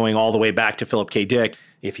 Yeah. Going all the way back to Philip K. Dick.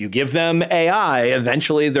 If you give them AI,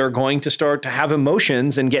 eventually they're going to start to have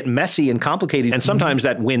emotions and get messy and complicated. And sometimes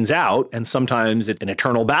that wins out, and sometimes it's an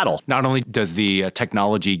eternal battle. Not only does the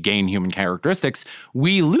technology gain human characteristics,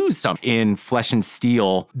 we lose some. In Flesh and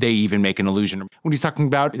Steel, they even make an allusion when he's talking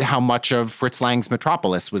about how much of Fritz Lang's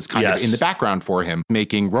Metropolis was kind of in the background for him,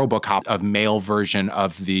 making RoboCop a male version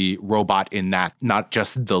of the robot in that, not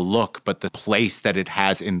just the look, but the place that it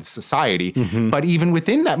has in society. But even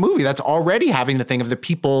within that movie, that's already having the thing of the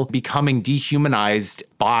people becoming dehumanized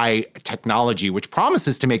by technology, which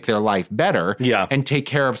promises to make their life better and take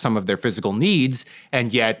care of some of their physical needs.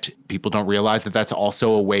 And yet people don't realize that that's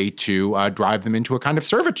also a way to drive them into a kind of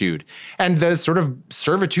servitude. And the sort of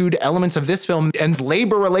servitude elements of this film and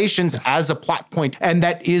labor relations as a plot point, and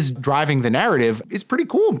that is driving the narrative, is pretty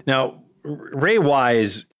cool. Now, Ray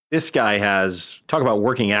Wise, this guy has, talk about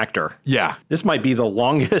working actor. Yeah. This might be the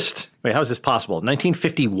longest. Wait, how is this possible?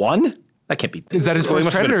 1951? That can't be. Is that his first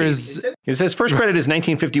credit, or is his first credit is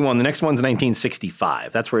 1951. The next one's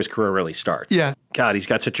 1965. That's where his career really starts. Yeah. God, he's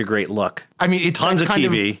got such a great look. I mean, it's tons of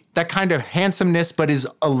TV. That kind of handsomeness, but is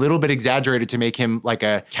a little bit exaggerated to make him like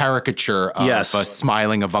a caricature of a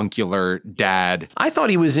smiling, avuncular dad. I thought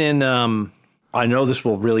he was in, I know this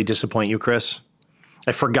will really disappoint you, Chris.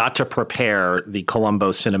 I forgot to prepare the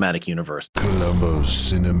Columbo Cinematic Universe. Columbo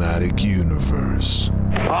Cinematic Universe.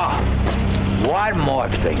 One more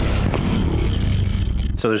thing.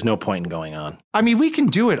 So there's no point in going on. I mean, we can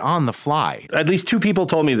do it on the fly. At least 2 people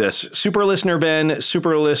told me this. Super Listener Ben,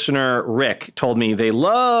 Super Listener Rick told me they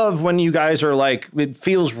love when you guys are like, it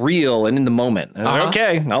feels real and in the moment. And I'm like,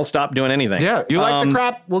 okay, I'll stop doing anything. Yeah, you like the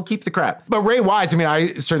crap, we'll keep the crap. But Ray Wise, I mean, I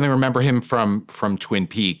certainly remember him from Twin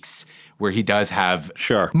Peaks, where he does have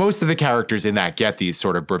most of the characters in that get these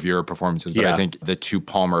sort of bravura performances. But I think the 2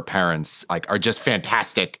 Palmer parents are just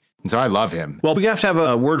fantastic. And so I love him. Well, we have to have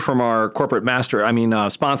a word from our corporate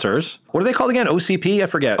sponsors. What are they called again? OCP? I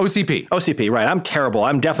forget. OCP, right. I'm terrible.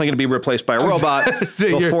 I'm definitely going to be replaced by a robot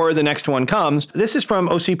before the next one comes. This is from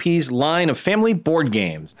OCP's line of family board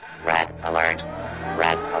games. Red alert.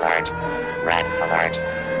 Red alert. Red alert.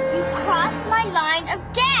 You crossed my line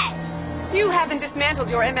of death. You haven't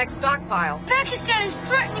dismantled your MX stockpile. Pakistan is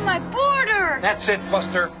threatening my border. That's it,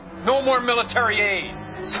 Buster. No more military aid.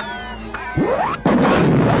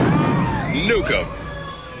 Nuke 'em.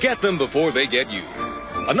 Get them before they get you.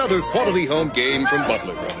 Another quality home game from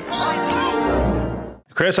Butler Brothers.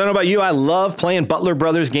 Chris, I don't know about you, I love playing Butler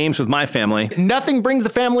Brothers games with my family. Nothing brings the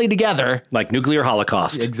family together like nuclear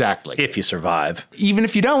holocaust. Exactly. If you survive. Even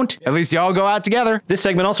if you don't, at least you all go out together. This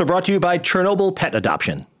segment also brought to you by Chernobyl Pet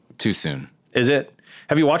Adoption. Too soon. Is it?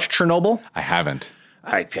 Have you watched Chernobyl? I haven't.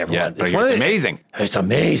 It's amazing. It's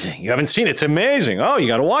amazing. You haven't seen it. It's amazing. Oh, you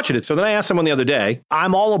got to watch it. So then I asked someone the other day,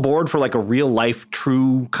 I'm all aboard for like a real life,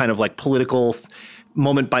 true kind of like political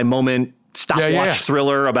moment by moment stopwatch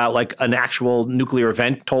thriller about like an actual nuclear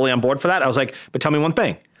event. Totally on board for that. I was like, but tell me one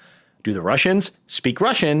thing. Do the Russians speak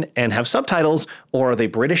Russian and have subtitles, or are they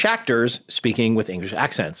British actors speaking with English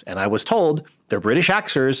accents? And I was told they're British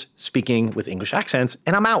actors speaking with English accents,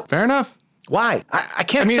 and I'm out. Fair enough. Why? I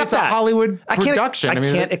can't accept it's that. A Hollywood production. I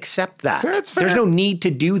can't accept that. That's fair. There's no need to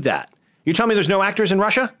do that. You tell me there's no actors in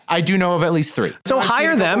Russia? I do know of at least 3. So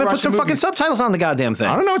hire them and put some fucking subtitles on the goddamn thing.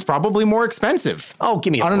 I don't know. It's probably more expensive. Oh,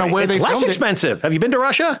 give me a break. I don't know where it's they less filmed expensive. Have you been to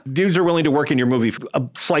Russia? Dudes are willing to work in your movie for a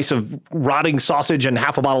slice of rotting sausage and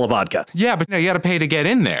half a bottle of vodka. Yeah, but you got to pay to get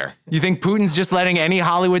in there. You think Putin's just letting any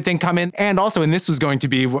Hollywood thing come in? And also, and this was going to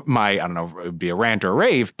be I don't know, it would be a rant or a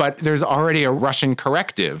rave, but there's already a Russian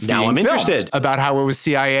corrective. Now I'm interested. About how it was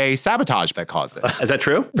CIA sabotage that caused it. Is that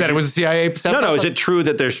true? That it was a CIA sabotage? No, is it true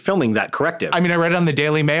that there's filming that corrective. I mean, I read it on the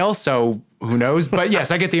Daily Mail, so who knows? But yes,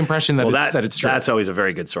 I get the impression that it's true. That's always a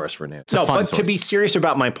very good source for news. No, but to be serious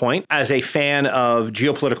about my point, as a fan of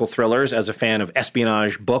geopolitical thrillers, as a fan of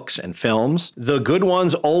espionage books and films, the good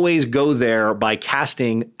ones always go there by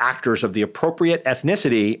casting actors of the appropriate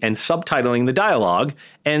ethnicity and subtitling the dialogue.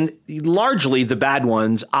 And largely the bad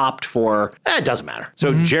ones opt for, it doesn't matter.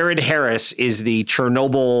 So Jared Harris is the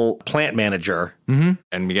Chernobyl plant manager. Mm-hmm.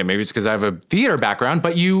 And again, maybe it's because I have a theater background,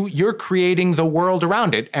 but you're creating the world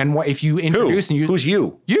around it. And if you introduce who's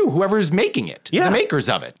you? You, whoever's making it, the makers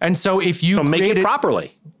of it. And so if you make it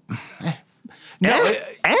properly.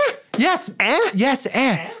 Yes.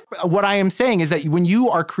 What I am saying is that when you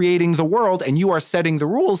are creating the world and you are setting the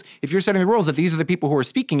rules, if you're setting the rules that these are the people who are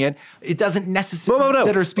speaking it, it doesn't necessarily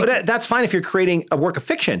that are speaking. But that's fine if you're creating a work of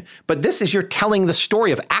fiction. But this is you're telling the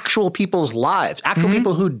story of actual people's lives, actual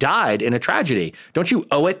people who died in a tragedy. Don't you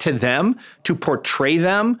owe it to them to portray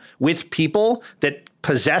them with people that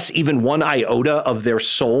possess even one iota of their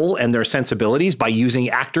soul and their sensibilities by using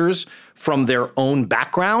actors from their own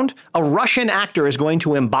background? A Russian actor is going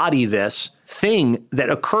to embody this thing that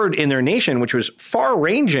occurred in their nation, which was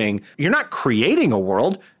far-ranging. You're not creating a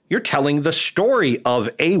world. You're telling the story of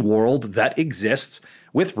a world that exists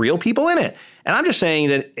with real people in it. And I'm just saying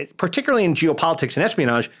that, particularly in geopolitics and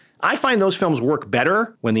espionage, I find those films work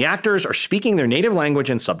better when the actors are speaking their native language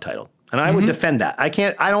and subtitled. And I would defend that. I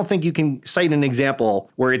don't think you can cite an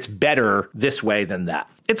example where it's better this way than that.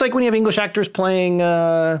 It's like when you have English actors playing,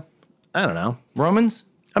 I don't know. Romans?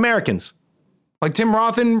 Americans. Like Tim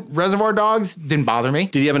Roth in Reservoir Dogs didn't bother me.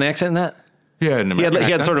 Did he have an accent in that? Yeah,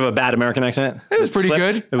 he had sort of a bad American accent. It was pretty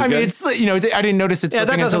good. I mean, it's, I didn't notice it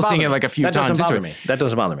slipping until seeing it like a few times into it. That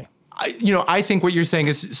doesn't bother me. I think what you're saying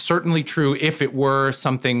is certainly true if it were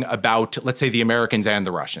something about, let's say, the Americans and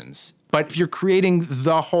the Russians. But if you're creating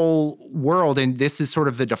the whole world and this is sort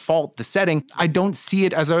of the default, the setting, I don't see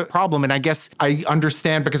it as a problem. And I guess I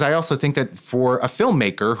understand because I also think that for a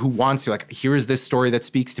filmmaker who wants to, like, here is this story that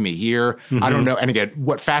speaks to me here. I don't know. And again,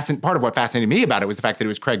 part of what fascinated me about it was the fact that it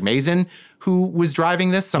was Craig Mazin who was driving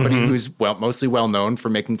this, somebody who's mostly well known for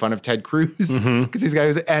making fun of Ted Cruz because these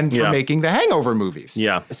guys and for making the Hangover movies.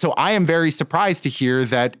 Yeah. So I am very surprised to hear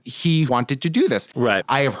that he wanted to do this. Right.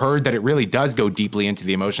 I have heard that it really does go deeply into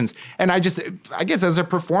the emotions. And I guess as a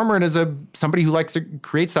performer and as somebody who likes to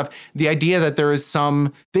create stuff, the idea that there is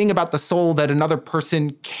some thing about the soul that another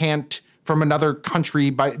person can't, from another country,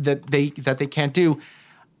 that they can't do.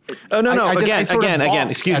 Oh, no. Again,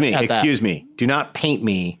 excuse me. Do not paint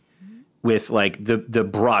me with like the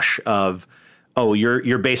brush of,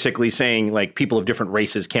 you're basically saying like people of different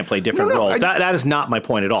races can't play different roles. That is not my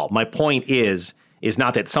point at all. My point is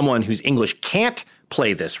not that someone who's English can't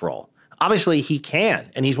play this role. Obviously, he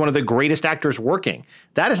can, and he's one of the greatest actors working.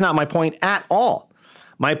 That is not my point at all.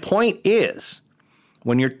 My point is,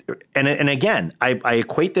 when you're, and again, I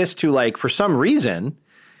equate this to, like, for some reason,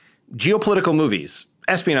 geopolitical movies,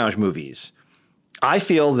 espionage movies. I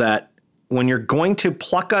feel that when you're going to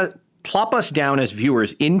plop us down as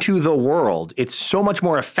viewers into the world, it's so much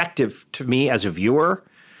more effective to me as a viewer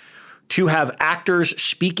to have actors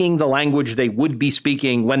speaking the language they would be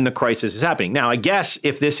speaking when the crisis is happening. Now, I guess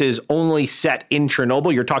if this is only set in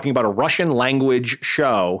Chernobyl, you're talking about a Russian language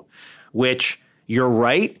show, which, you're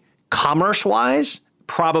right, commerce-wise,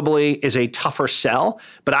 probably is a tougher sell,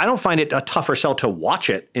 but I don't find it a tougher sell to watch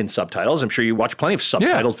it in subtitles. I'm sure you watch plenty of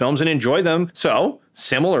subtitled films and enjoy them. So,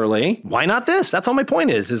 similarly, why not this? That's all my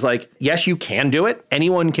point is like, yes, you can do it.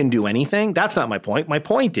 Anyone can do anything. That's not my point. My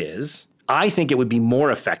point is, I think it would be more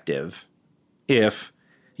effective if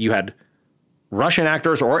you had Russian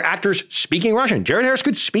actors or actors speaking Russian. Jared Harris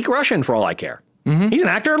could speak Russian for all I care. He's an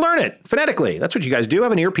actor. Learn it phonetically. That's what you guys do.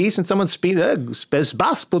 Have an earpiece and someone speak.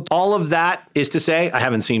 All of that is to say, I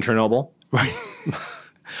haven't seen Chernobyl. Right.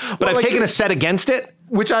 But I've taken a set against it.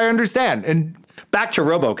 Which I understand. And back to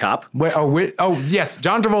RoboCop. Yes,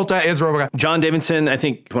 John Travolta is RoboCop. John Davidson, I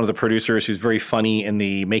think one of the producers who's very funny in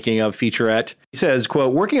the making of featurette. He says,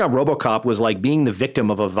 quote, working on RoboCop was like being the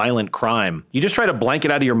victim of a violent crime. You just try to blank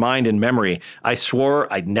it out of your mind and memory. I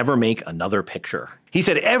swore I'd never make another picture. He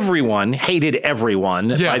said everyone hated everyone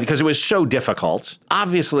because it was so difficult.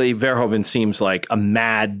 Obviously, Verhoeven seems like a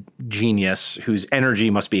mad genius whose energy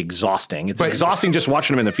must be exhausting. It's exhausting just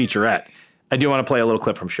watching him in the featurette. I do want to play a little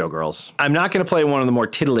clip from Showgirls. I'm not going to play one of the more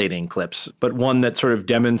titillating clips, but one that sort of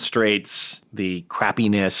demonstrates the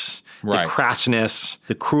crappiness, the crassness,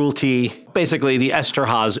 the cruelty, basically the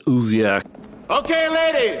Esterházy oeuvre. Okay,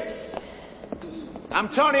 ladies, I'm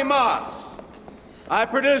Tony Moss. I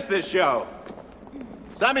produce this show.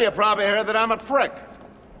 Some of you probably heard that I'm a prick.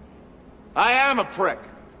 I am a prick.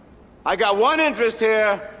 I got one interest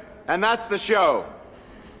here, And that's the show.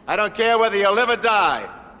 I don't care whether you live or die.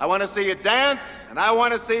 I want to see you dance, and I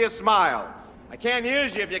want to see you smile. I can't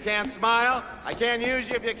use you if you can't smile. I can't use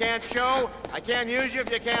you if you can't show. I can't use you if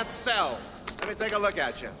you can't sell. Let me take a look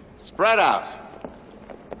at you. Spread out.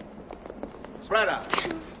 Spread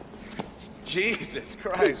out. Jesus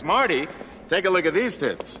Christ, Marty, take a look at these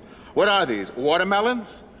tits. What are these,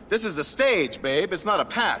 watermelons? This is a stage, babe. It's not a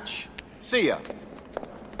patch. See ya.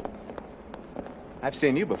 I've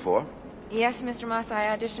seen you before. Yes, Mr. Moss,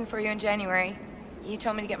 I auditioned for you in January. You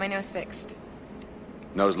told me to get my nose fixed.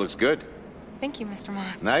 Nose looks good. Thank you, Mr.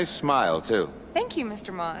 Moss. Nice smile, too. Thank you,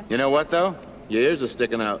 Mr. Moss. You know what, though? Your ears are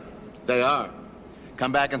sticking out. They are.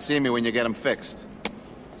 Come back and see me when you get them fixed.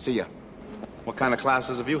 See ya. What kind of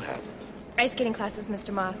classes have you had? Ice skating classes,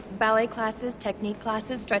 Mr. Moss. Ballet classes, technique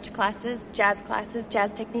classes, stretch classes, jazz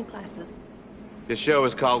technique classes. This show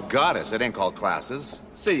is called Goddess. It ain't called classes.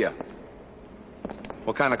 See ya.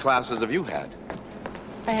 What kind of classes have you had?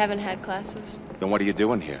 I haven't had classes. Then what are you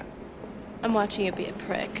doing here? I'm watching you be a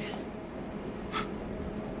prick.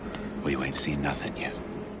 Well, you ain't seen nothing yet.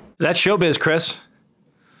 That's showbiz, Chris.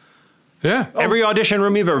 Yeah. Every audition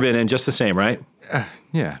room you've ever been in, just the same, right?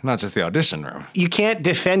 Yeah, not just the audition room. You can't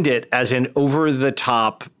defend it as an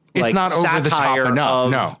over-the-top It's not over the top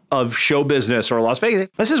enough, of show business or Las Vegas.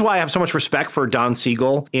 This is why I have so much respect for Don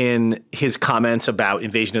Siegel in his comments about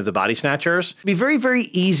Invasion of the Body Snatchers. It'd be very, very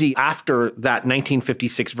easy after that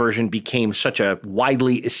 1956 version became such a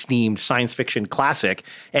widely esteemed science fiction classic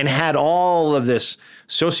and had all of this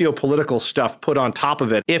socio-political stuff put on top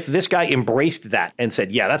of it, if this guy embraced that and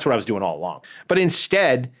said, yeah, that's what I was doing all along. But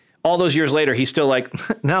instead, all those years later, he's still like,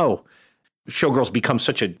 no. Showgirls become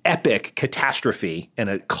such an epic catastrophe and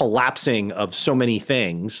a collapsing of so many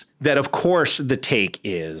things that, of course, the take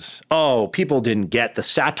is, oh, people didn't get the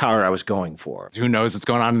satire I was going for. Who knows what's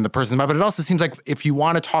going on in the person's mind? But it also seems like if you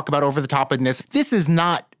want to talk about over-the-topness, this is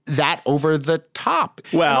not that over the top.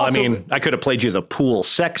 Well, also, I mean, I could have played you the pool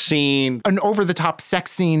sex scene. An over-the-top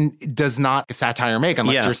sex scene does not satire make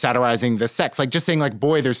unless you're satirizing the sex. Like just saying like,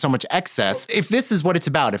 boy, there's so much excess. If this is what it's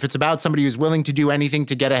about, if it's about somebody who's willing to do anything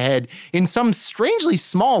to get ahead in some strangely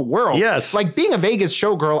small world. Yes. Like being a Vegas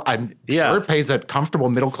showgirl, I'm sure it pays a comfortable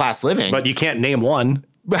middle-class living. But you can't name one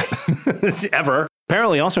ever.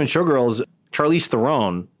 Apparently also in Showgirls, Charlize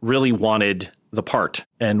Theron really wanted the part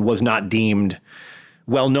and was not deemed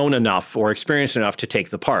well-known enough or experienced enough to take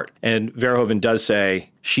the part. And Verhoeven does say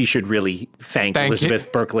she should really thank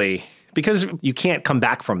Elizabeth Berkley because you can't come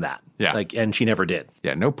back from that. Yeah. And she never did.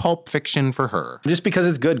 Yeah, no Pulp Fiction for her. Just because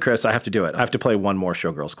it's good, Chris, I have to do it. I have to play one more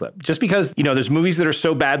Showgirls clip. Just because, there's movies that are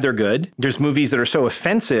so bad they're good. There's movies that are so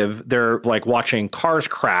offensive they're like watching cars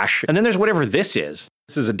crash. And then there's whatever this is.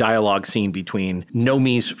 This is a dialogue scene between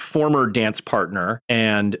Nomi's former dance partner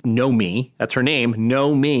and Nomi. That's her name,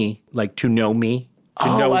 Nomi, like to know me.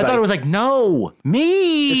 Oh, I thought it was like, no,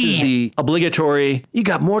 me. This is the obligatory, you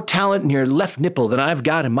got more talent in your left nipple than I've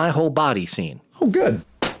got in my whole body scene. Oh, good.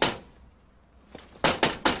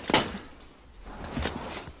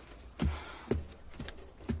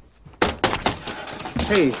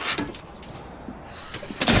 Hey.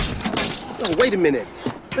 Oh, wait a minute.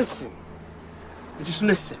 Listen. Just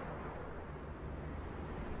listen.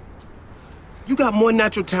 You got more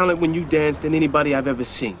natural talent when you dance than anybody I've ever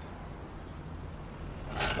seen.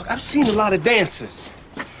 Look, I've seen a lot of dancers.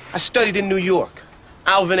 I studied in New York.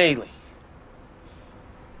 Alvin Ailey.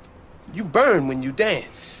 You burn when you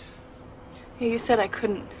dance. Yeah, you said I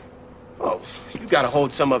couldn't. Oh, you gotta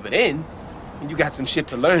hold some of it in. And you got some shit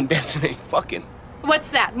to learn. Dancing ain't fucking. What's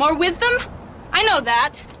that? More wisdom? I know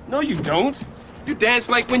that. No, you don't. You dance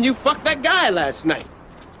like when you fucked that guy last night.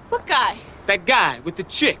 What guy? That guy with the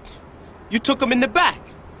chick. You took him in the back.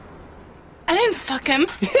 I didn't fuck him.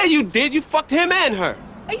 Yeah, you did. You fucked him and her.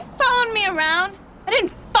 Are you following me around? I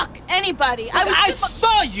didn't fuck anybody. I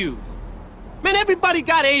saw you. Man, everybody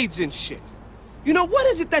got AIDS and shit. You know, what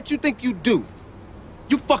is it that you think you do?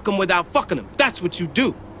 You fuck them without fucking them. That's what you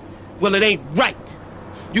do. Well, it ain't right.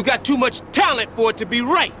 You got too much talent for it to be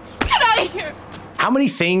right. Get out of here. How many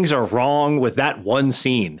things are wrong with that one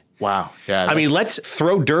scene? Wow. Yeah. I mean, let's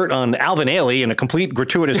throw dirt on Alvin Ailey in a complete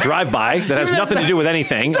gratuitous drive-by that has nothing to do with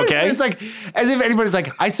anything, okay? It's like, as if anybody's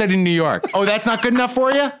like, I said in New York. Oh, that's not good enough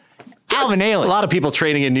for you? Alvin Ailey. A lot of people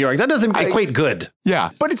training in New York. That doesn't equate good. Yeah.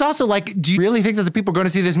 But it's also like, do you really think that the people going to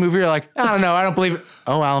see this movie are like, I don't know, I don't believe it.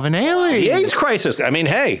 Oh, Alvin Ailey. The AIDS crisis. I mean,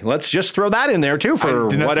 hey, let's just throw that in there too for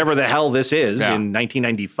whatever the hell this is in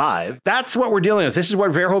 1995. That's what we're dealing with. This is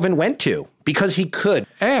what Verhoeven went to because he could.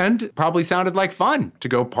 And probably sounded like fun to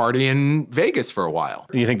go party in Vegas for a while.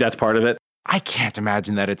 You think that's part of it? I can't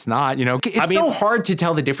imagine that it's not, It's so hard to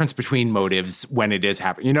tell the difference between motives when it is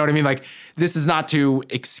happening. You know what I mean? Like, this is not to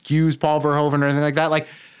excuse Paul Verhoeven or anything like that. Like,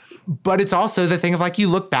 but it's also the thing of like, you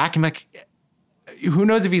look back and like, who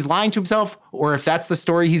knows if he's lying to himself or if that's the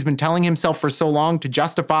story he's been telling himself for so long to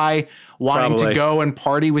justify wanting to go and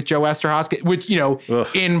party with Joe Esterhazy, which,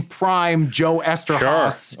 in prime Joe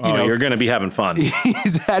Esterhazy, Sure. You're going to be having fun.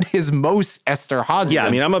 He's at his most Esterhazy. Yeah,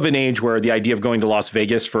 I mean, I'm of an age where the idea of going to Las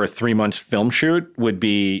Vegas for a 3-month film shoot would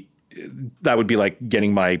be like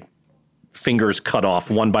getting my fingers cut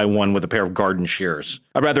off one by one with a pair of garden shears.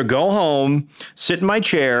 I'd rather go home, sit in my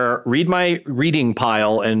chair, read my reading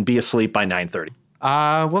pile, and be asleep by 9:30.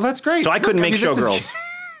 Well, that's great. So I couldn't make Showgirls.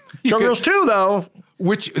 Showgirls 2, though.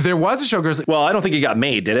 Which there was a Showgirls. Well, I don't think it got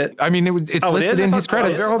made, did it? I mean, it's listed in his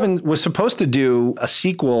credits. Verhoeven was supposed to do a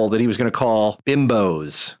sequel that he was going to call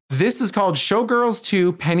Bimbos. This is called Showgirls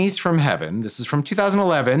 2 Pennies from Heaven. This is from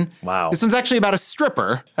 2011. Wow. This one's actually about a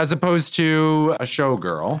stripper as opposed to a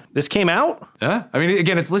showgirl. This came out? Yeah. I mean,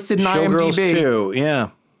 again, it's listed in Showgirls IMDb. 2, yeah.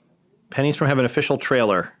 Pennies from Heaven official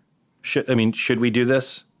trailer. Should we do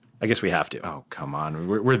this? I guess we have to. Oh, come on.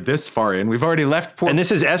 We're this far in. We've already left poor... And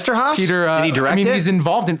this is Esterhazy? Peter, did he direct it? he's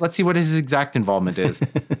involved in... Let's see what his exact involvement is.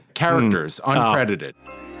 Characters, uncredited.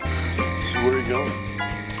 So where are you going?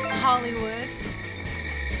 Hollywood.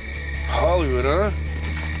 Hollywood, huh?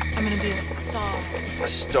 I'm gonna be a star. A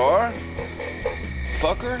star?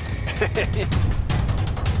 Fucker?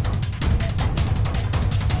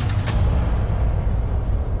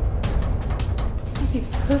 It'd be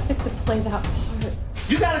perfect to play that part.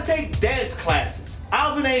 You gotta take dance classes.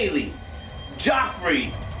 Alvin Ailey,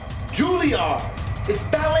 Joffrey, Juilliard. It's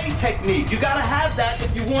ballet technique. You gotta have that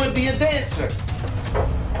if you want to be a dancer.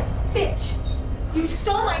 Bitch, you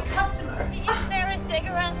stole my customer. Can you spare a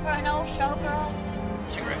cigarette for an old showgirl?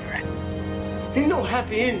 Cigarette. Ain't no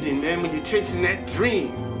happy ending, man, when you're chasing that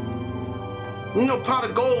dream. Ain't no pot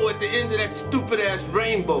of gold at the end of that stupid-ass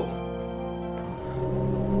rainbow.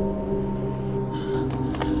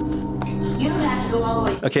 You don't have to go all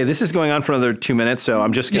the way. Okay, this is going on for another 2 minutes, so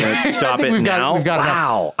I'm just going to stop it now.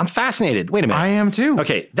 Wow, I'm fascinated. Wait a minute. I am too.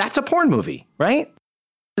 Okay, that's a porn movie, right?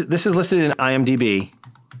 This is listed in IMDb.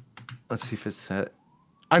 Let's see if it's...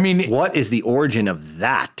 what is the origin of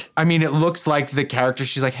that? I mean, it looks like the character,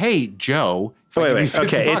 she's like, hey, Joe. Wait.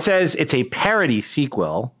 Okay, it says it's a parody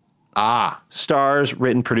sequel. Stars,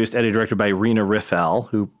 written, produced, edited, directed by Rena Riffel,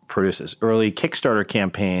 who produces. Early Kickstarter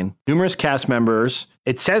campaign. Numerous cast members.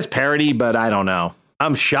 It says parody, but I don't know.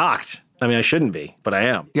 I'm shocked. I mean, I shouldn't be, but I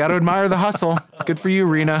am. You got to admire the hustle. Good for you,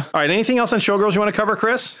 Rena. All right, anything else on Showgirls you want to cover,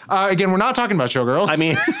 Chris? Again, we're not talking about Showgirls. I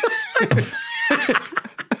mean,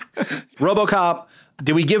 RoboCop.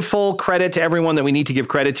 Do we give full credit to everyone that we need to give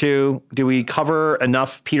credit to? Do we cover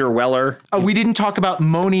enough Peter Weller? We didn't talk about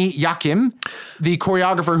Moni Yakim, the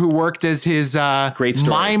choreographer who worked as his great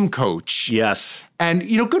mime coach. Yes. And,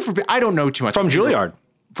 good for... I don't know too much. From Juilliard.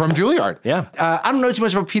 From Juilliard. Yeah. I don't know too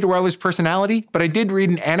much about Peter Weller's personality, but I did read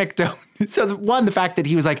an anecdote. So the fact that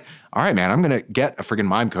he was like, all right, man, I'm going to get a friggin'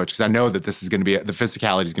 mime coach because I know that this is going to be, the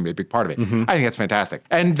physicality is going to be a big part of it. Mm-hmm. I think that's fantastic.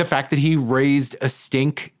 And the fact that he raised a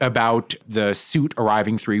stink about the suit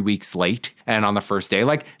arriving 3 weeks late and on the first day,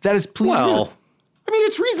 like that is Well, I mean,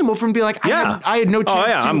 it's reasonable for him to be like, I had no chance. Oh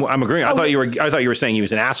yeah, to, I'm agreeing. I thought you were saying he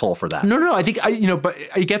was an asshole for that. No. I think but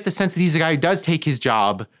I get the sense that he's a guy who does take his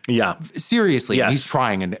job seriously. Yes. And he's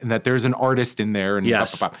trying, and that there's an artist in there. And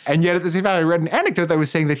yes. And yet at the same time, I read an anecdote that was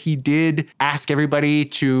saying that he did ask everybody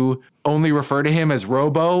to only refer to him as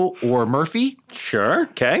Robo or Murphy. Sure.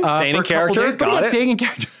 Okay. Staying in character. Days, Got it. Staying in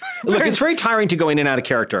character. Look, it's very tiring to go in and out of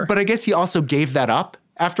character. But I guess he also gave that up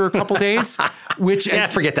after a couple days, which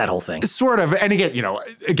forget that whole thing. Sort of. And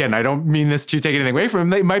again, I don't mean this to take anything away from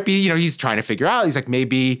him. It might be, he's trying to figure out. He's like,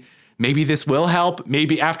 maybe this will help.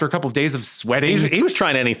 Maybe after a couple of days of sweating. He was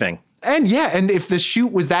trying anything. And and if the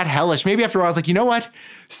shoot was that hellish, maybe after a while I was like, you know what?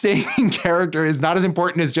 Staying in character is not as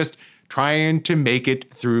important as just trying to make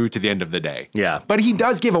it through to the end of the day. Yeah. But he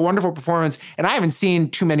does give a wonderful performance, and I haven't seen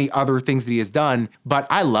too many other things that he has done, but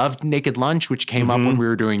I loved Naked Lunch, which came up when we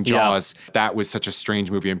were doing Jaws. Yeah. That was such a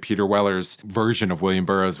strange movie, and Peter Weller's version of William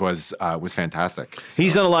Burroughs was fantastic. So.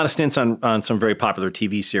 He's done a lot of stints on some very popular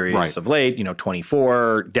TV series of late,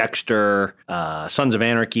 24, Dexter, Sons of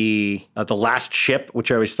Anarchy, The Last Ship,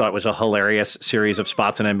 which I always thought was a hilarious series of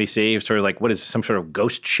spots on NBC. Sort of like, what is this, some sort of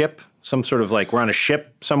ghost ship? Some sort of like we're on a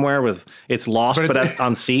ship somewhere with it's lost but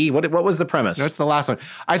on sea. What was the premise? That's the last one.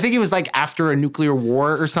 I think it was like after a nuclear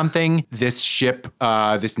war or something. This ship,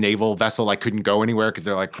 this naval vessel, like couldn't go anywhere because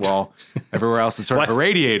they're like, well, everywhere else is sort of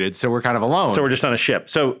irradiated, so we're kind of alone. So we're just on a ship.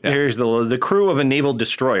 So here's the crew of a naval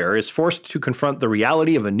destroyer is forced to confront the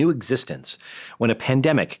reality of a new existence when a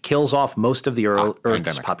pandemic kills off most of the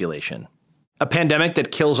Earth's population. A pandemic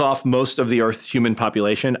that kills off most of the Earth's human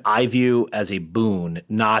population, I view as a boon,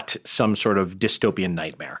 not some sort of dystopian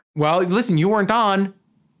nightmare. Well, listen, you weren't on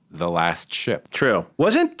The Last Ship. True.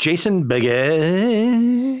 Wasn't Jason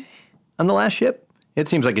Begay on The Last Ship? It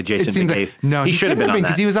seems like a Jason Begay. No, he should have been on that.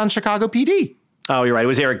 Because he was on Chicago PD. Oh, you're right. It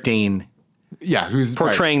was Eric Dane. Yeah, who's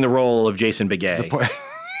portraying the role of Jason Begay.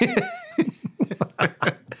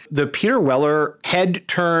 The Peter Weller head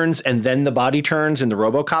turns and then the body turns in the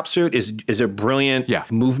RoboCop suit is a brilliant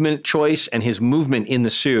movement choice, and his movement in the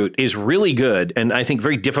suit is really good and I think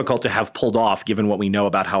very difficult to have pulled off given what we know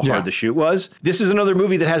about how hard the shoot was. This is another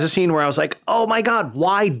movie that has a scene where I was like, oh my God,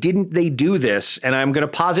 why didn't they do this? And I'm going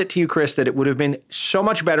to posit to you, Chris, that it would have been so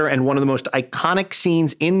much better and one of the most iconic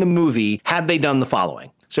scenes in the movie had they done the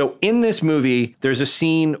following. So in this movie, there's a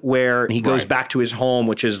scene where he goes back to his home,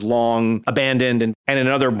 which is long abandoned, and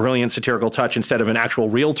another brilliant satirical touch, instead of an actual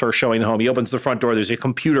realtor showing the home, he opens the front door. There's a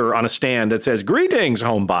computer on a stand that says, "Greetings,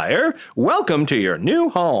 home buyer. Welcome to your new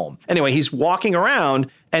home." Anyway, he's walking around,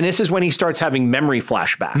 and this is when he starts having memory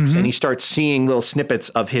flashbacks, and he starts seeing little snippets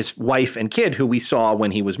of his wife and kid who we saw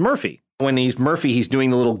when he was Murphy. When he's Murphy, he's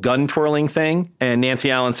doing the little gun twirling thing. And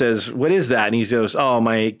Nancy Allen says, "What is that?" And he goes, "Oh,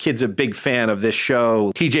 my kid's a big fan of this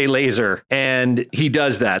show, TJ Laser." And he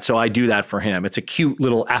does that. So I do that for him. It's a cute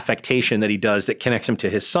little affectation that he does that connects him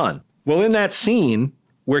to his son. Well, in that scene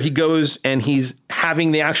where he goes and he's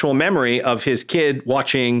having the actual memory of his kid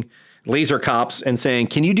watching Laser Cops and saying,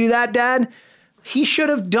 "Can you do that, Dad?" He should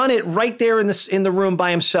have done it right there in the room by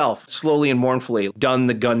himself, slowly and mournfully, done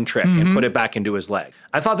the gun trick and put it back into his leg.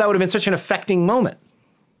 I thought that would have been such an affecting moment.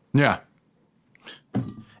 Yeah.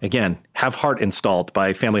 Again, have Heart installed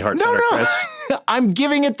by Family Heart Center, Chris. I'm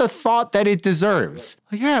giving it the thought that it deserves.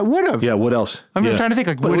 Yeah, it would have. Yeah, what else? I'm trying to think,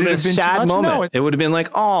 like, would it have been a sad moment? No, it would have been like,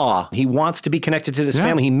 oh, he wants to be connected to this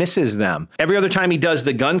family. He misses them. Every other time he does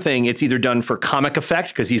the gun thing, it's either done for comic effect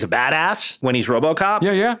because he's a badass when he's RoboCop.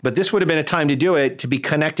 Yeah. But this would have been a time to do it, to be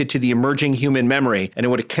connected to the emerging human memory, and it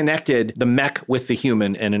would have connected the mech with the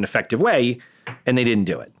human in an effective way, and they didn't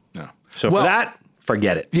do it. No. So for that,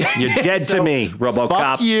 forget it. You're dead to me, RoboCop.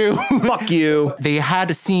 Fuck you. Fuck you. They had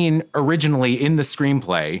a scene originally in the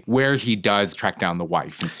screenplay where he does track down the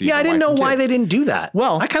wife and see I didn't know why they didn't do that.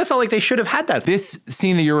 Well, I kind of felt like they should have had that. This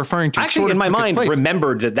scene that you're referring to actually, sort of in my mind,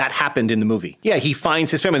 remembered that happened in the movie. Yeah, he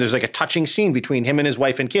finds his family. There's like a touching scene between him and his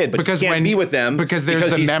wife and kid, but he can't be with them because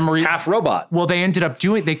there's the memory. Half robot. Well, they ended up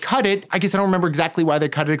they cut it. I guess I don't remember exactly why they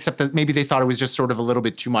cut it, except that maybe they thought it was just sort of a little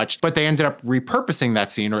bit too much. But they ended up repurposing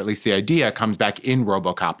that scene, or at least the idea comes back in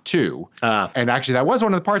RoboCop 2. And actually, that was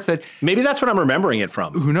one of the parts that... Maybe that's what I'm remembering it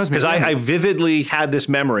from. Who knows? Because I vividly had this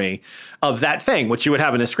memory of that thing, which you would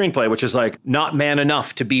have in a screenplay, which is like, not man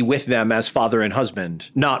enough to be with them as father and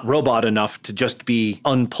husband, not robot enough to just be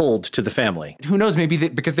unpulled to the family. Who knows? Maybe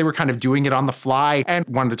because they were kind of doing it on the fly and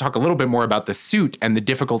wanted to talk a little bit more about the suit and the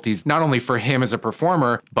difficulties, not only for him as a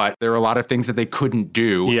performer, but there were a lot of things that they couldn't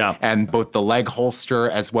do. Yeah. And both the leg holster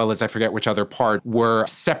as well as I forget which other part were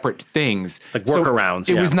separate things. Like workarounds.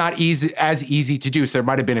 So it was not as easy to do. So there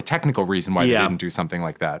might have been a technical reason why they didn't do something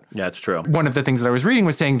like that. Yeah, it's true. One of the things that I was reading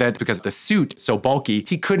was saying that because the suit so bulky,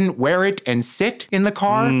 he couldn't wear it and sit in the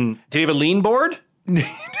car. Did he have a lean board? He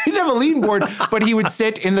didn't have a lean board, but he would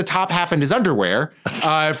sit in the top half in his underwear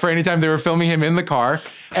for any time they were filming him in the car.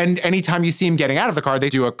 And anytime you see him getting out of the car, they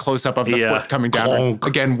do a close-up of the foot coming down.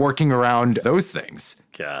 Again, working around those things.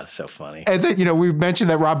 God, so funny. And then, we mentioned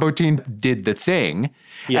that Rob Bottin did The Thing.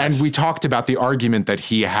 Yes. And we talked about the argument that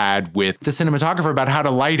he had with the cinematographer about how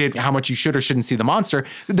to light it, how much you should or shouldn't see the monster.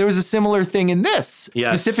 There was a similar thing in this,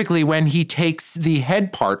 specifically when he takes the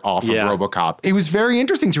head part off of RoboCop. It was very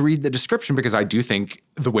interesting to read the description because I do think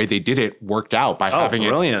the way they did it worked out by having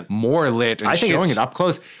it more lit and showing it up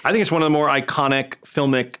close. I think it's one of the more iconic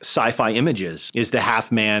filmic sci-fi images is the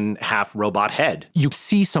half man, half robot head. You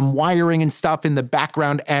see some wiring and stuff in the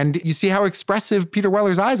background and you see how expressive Peter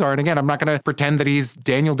Weller's eyes are. And again, I'm not going to pretend that he's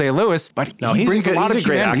Daniel Day-Lewis, but he brings a lot of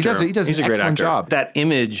humanity. He does an excellent job. That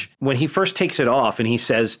image, when he first takes it off and he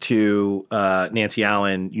says to Nancy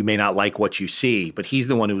Allen, "You may not like what you see," but he's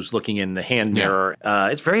the one who's looking in the hand mirror.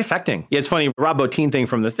 It's very affecting. Yeah, it's funny. Rob Bottin thing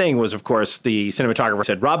from The Thing was, of course, the cinematographer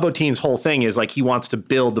said Rob Bottin's whole thing is like he wants to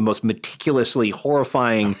build the most meticulously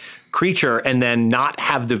horrifying creature and then not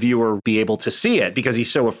have the viewer be able to see it because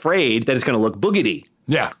he's so afraid that it's going to look boogity.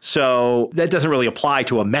 Yeah. So that doesn't really apply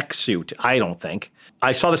to a mech suit, I don't think.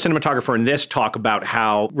 I saw the cinematographer in this talk about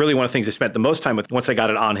how really one of the things they spent the most time with once they got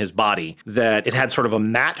it on his body, that it had sort of a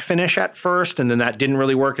matte finish at first, and then that didn't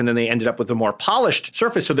really work, and then they ended up with a more polished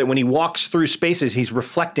surface so that when he walks through spaces, he's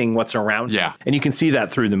reflecting what's around him. And you can see that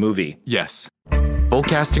through the movie. Yes. Full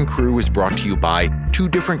Cast and Crew is brought to you by Two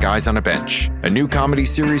Different Guys on a Bench, a new comedy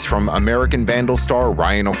series from American Vandal star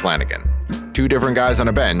Ryan O'Flanagan. Two Different Guys on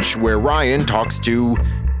a Bench, where Ryan talks to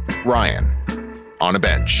Ryan on a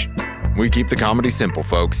bench. We keep the comedy simple,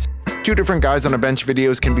 folks. Two Different Guys on a Bench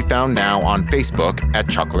videos can be found now on Facebook at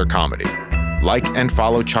Chuckler Comedy. Like and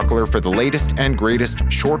follow Chuckler for the latest and greatest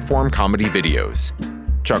short-form comedy videos.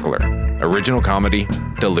 Chuckler, original comedy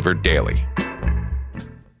delivered daily.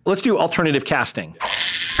 Let's do alternative casting.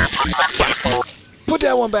 Put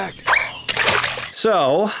that one back.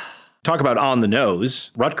 So, talk about on the nose.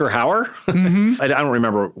 Rutger Hauer? Mm-hmm. I don't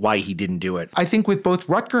remember why he didn't do it. I think with both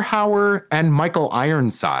Rutger Hauer and Michael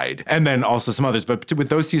Ironside, and then also some others, but with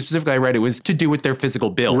those two specifically, I read it was to do with their physical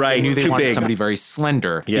build. Right, They knew they too wanted big. somebody very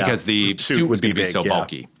slender because the suit was going to be so big, yeah.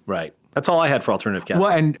 bulky. Right. That's all I had for alternative casting. Well,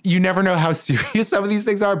 and you never know how serious some of these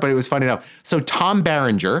things are, but it was funny enough. So Tom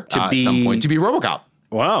Berenger, at some point, to be RoboCop.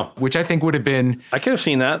 Wow. Which I think would have been... I could have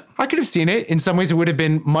seen that. I could have seen it. In some ways, it would have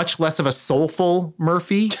been much less of a soulful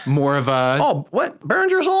Murphy, more of a... Oh, what?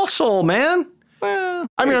 Berenger's all soul, man. Well,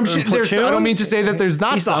 I mean, I'm sure there's... I don't mean to say that there's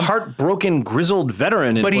not He's some. a heartbroken, grizzled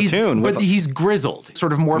veteran in Platoon. He's grizzled,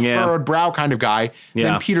 sort of more furrowed brow kind of guy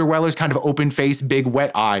than Peter Weller's kind of open face, big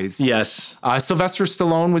wet eyes. Yes. Sylvester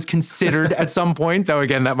Stallone was considered at some point, though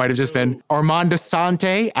again, that might have just been Armand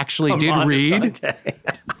Assante actually did read.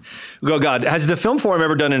 Oh, God. Has the Film Forum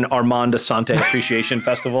ever done an Armand Assante Appreciation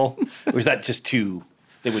Festival? Or is that just too...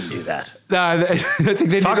 They wouldn't do that. I think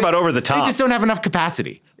they Talk about over the top. They just don't have enough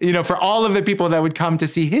capacity, for all of the people that would come to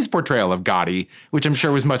see his portrayal of Gotti, which I'm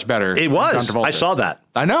sure was much better. It was. I saw that.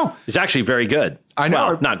 I know. It's actually very good. I know.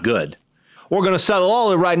 Well, not good. We're going to settle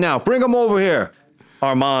all of it right now. Bring him over here.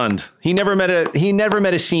 Armand. He never met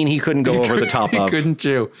a scene he couldn't go over the top of. He couldn't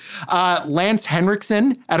chew. Lance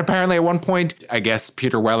Henriksen, apparently at one point, I guess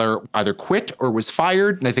Peter Weller either quit or was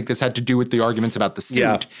fired, and I think this had to do with the arguments about the suit.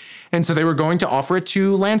 Yeah. And so they were going to offer it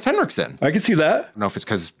to Lance Henriksen. I can see that. I don't know if it's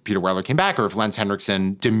because Peter Weller came back or if Lance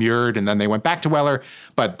Henriksen demurred and then they went back to Weller,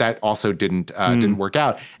 but that also didn't work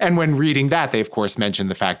out. And when reading that, they of course mentioned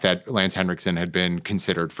the fact that Lance Henriksen had been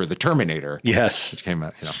considered for the Terminator. Yes. Which came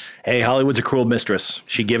out, Hey, Hollywood's a cruel mistress.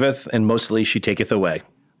 She giveth and mostly she taketh away.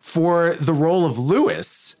 For the role of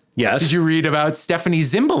Lewis... Yes. Did you read about Stephanie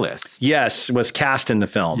Zimbalist? Yes, was cast in the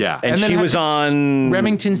film. Yeah. And she was on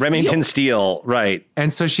Remington Steel, right.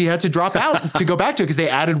 And so she had to drop out to go back to it because they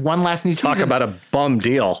added one last new season. Talk about a bum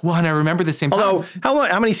deal. Well, and I remember the same Although,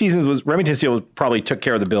 how many seasons was Remington Steel probably took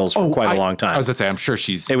care of the bills for quite a long time. I was about to say, I'm sure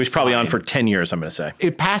it was probably on for 10 years, I'm going to say.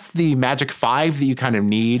 It passed the magic 5 that you kind of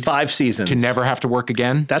need. 5 seasons. To never have to work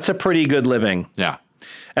again. That's a pretty good living. Yeah.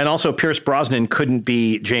 And also, Pierce Brosnan couldn't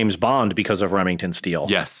be James Bond because of Remington Steel.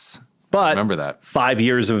 Yes. But remember that 5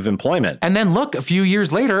 years of employment. And then look, a few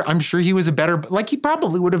years later, I'm sure he was he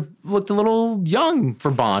probably would have looked a little young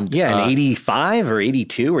for Bond. Yeah, in 85 or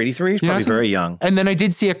 82 or 83, he's probably very young. And then I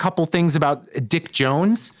did see a couple things about Dick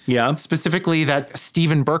Jones. Yeah. Specifically that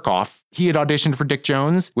Steven Berkoff, he had auditioned for Dick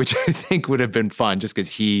Jones, which I think would have been fun just because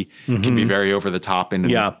he can be very over the top in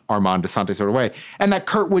an Armand Assante sort of way. And that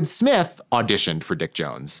Kurtwood Smith auditioned for Dick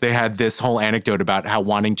Jones. They had this whole anecdote about how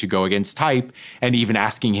wanting to go against type and even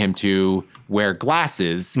asking him to wear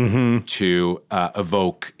glasses to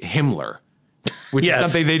evoke Himmler. Which is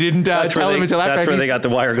something they didn't tell him until after. That's where they got the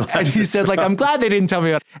wire glasses. And he said, I'm glad they didn't tell me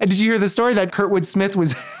about it. And did you hear the story that Kurtwood Smith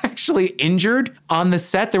was actually injured on the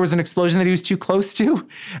set? There was an explosion that he was too close to,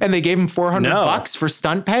 and they gave him $400 for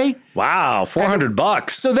stunt pay. Wow, $400.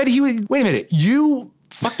 So that he was, wait a minute, you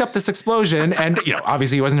fucked up this explosion, and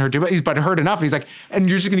obviously he wasn't hurt too much, but hurt enough. And he's like, and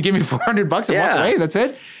you're just going to give me $400 and walk away? That's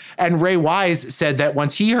it? And Ray Wise said that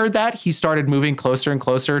once he heard that, he started moving closer and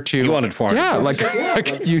closer to... He wanted $400. Yeah, I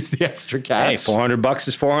could use the extra cash. Hey, $400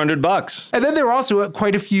 is $400. And then there were also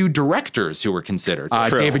quite a few directors who were considered.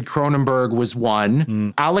 David Cronenberg was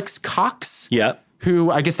one. Alex Cox,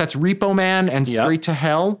 who I guess that's Repo Man and Straight to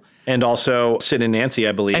Hell. And also Sid and Nancy,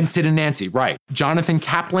 I believe. And Sid and Nancy, right. Jonathan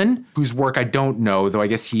Kaplan, whose work I don't know, though I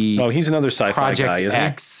guess he... Oh, he's another sci-fi Project guy, isn't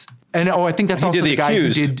X. And I think that's he also did the guy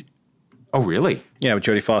Accused. who did... Oh, really? Yeah, with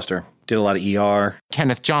Jodie Foster. Did a lot of ER.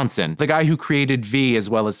 Kenneth Johnson, the guy who created V as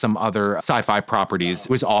well as some other sci-fi properties,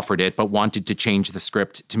 was offered it, but wanted to change the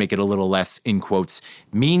script to make it a little less, in quotes,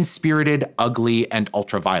 mean-spirited, ugly, and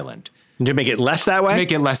ultra-violent. To make it less that way? To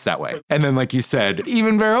make it less that way. And then, like you said,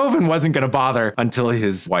 even Verhoeven wasn't going to bother until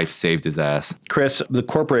his wife saved his ass. Chris, the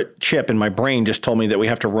corporate chip in my brain just told me that we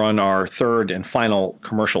have to run our third and final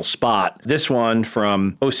commercial spot. This one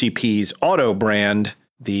from OCP's Auto brand,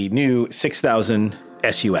 the new 6000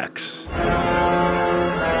 SUX.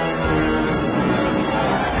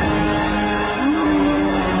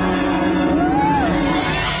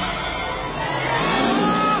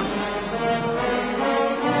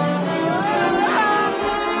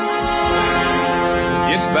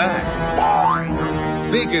 It's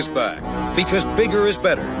back. Big is back because bigger is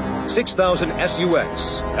better. 6000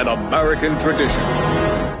 SUX, an American tradition.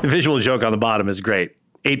 The visual joke on the bottom is great.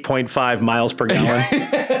 8.5 miles per gallon.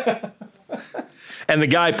 And the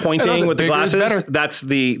guy pointing with the glasses,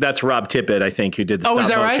 that's Rob Tippett, I think, who did the stop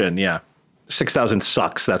motion. Right? Yeah. 6000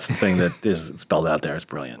 sucks. That's the thing that is spelled out there. It's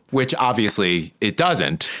brilliant. Which obviously it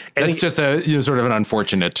doesn't. It's just a sort of an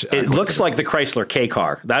unfortunate. It looks like the Chrysler K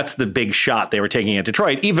car. That's the big shot they were taking at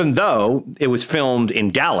Detroit, even though it was filmed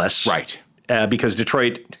in Dallas. Right. Because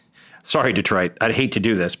Detroit, I'd hate to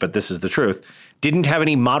do this, but this is the truth, didn't have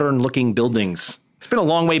any modern looking buildings. It's been a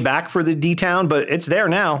long way back for the D-Town, but it's there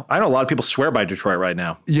now. I know a lot of people swear by Detroit right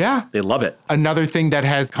now. Yeah. They love it. Another thing that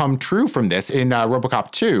has come true from this in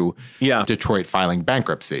RoboCop 2, Detroit filing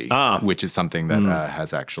bankruptcy, which is something that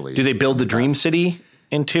has actually... Do they build the Dream City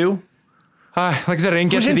in 2? Like I said, I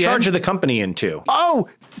didn't get to the Who's in charge end. of the company in 2? Oh,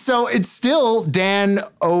 so it's still Dan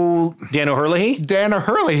O'Herlihy? Dan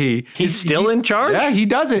O'Herlihy. He's still in charge? Yeah, he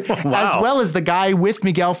does it. Wow. As well as the guy with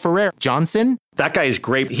Miguel Ferrer. Johnson. That guy is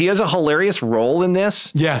great. He has a hilarious role in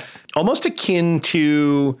this. Yes. Almost akin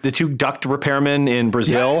to the 2 duct repairmen in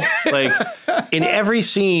Brazil. Like, in every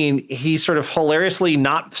scene, he's sort of hilariously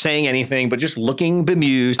not saying anything, but just looking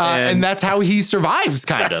bemused. And that's how he survives,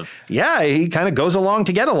 kind of. Yeah, he kind of goes along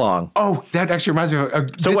to get along. Oh, that actually reminds me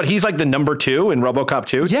of... So what, he's like the number 2 in RoboCop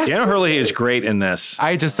 2? Yes. Dan O'Herlihy is great in this.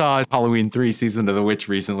 I just saw Halloween 3 Season of the Witch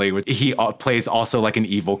recently. He plays also like an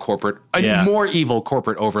evil corporate, more evil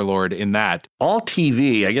corporate overlord in that. All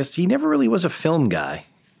TV, I guess he never really was a film guy.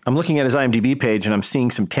 I'm looking at his IMDb page and I'm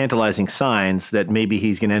seeing some tantalizing signs that maybe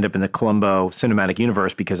he's going to end up in the Columbo cinematic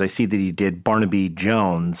universe because I see that he did Barnaby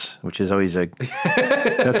Jones, which is always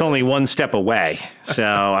that's only one step away. So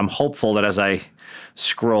I'm hopeful that as I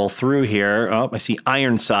scroll through here, I see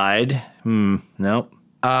Ironside. Nope.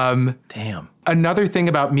 Damn. Another thing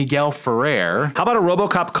about Miguel Ferrer. How about a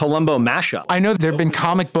RoboCop Columbo mashup? I know there have been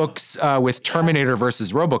comic books with Terminator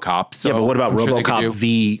versus RoboCop. So yeah, but what about RoboCop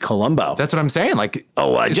v Columbo? That's what I'm saying. Like,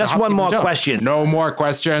 just one more question. No more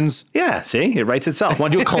questions. Yeah, see, it writes itself.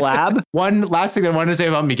 Want to do a collab? One last thing that I wanted to say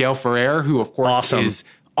about Miguel Ferrer, who of course is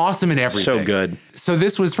awesome in everything. So good. So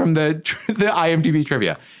this was from the IMDb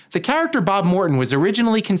trivia. The character Bob Morton was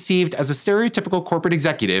originally conceived as a stereotypical corporate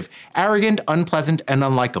executive, arrogant, unpleasant, and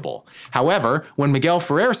unlikable. However, when Miguel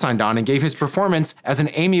Ferrer signed on and gave his performance as an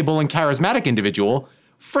amiable and charismatic individual,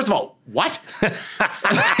 first of all, what?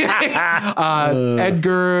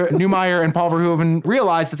 Edgar Neumeier and Paul Verhoeven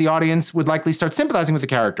realized that the audience would likely start sympathizing with the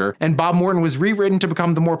character, and Bob Morton was rewritten to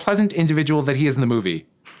become the more pleasant individual that he is in the movie.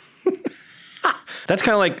 That's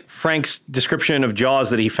kind of like Frank's description of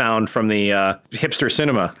Jaws that he found from the hipster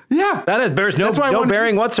cinema. Yeah. That bears no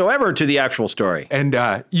bearing whatsoever to the actual story.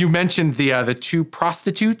 And you mentioned the 2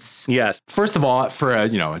 prostitutes. Yes. First of all, for a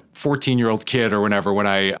 14-year-old kid or whenever, when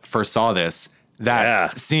I first saw this,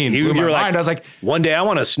 that scene blew my mind. I was like, one day I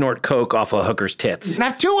want to snort coke off a hooker's tits. And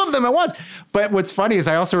have 2 of them at once. But what's funny is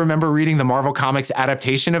I also remember reading the Marvel Comics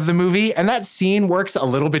adaptation of the movie, and that scene works a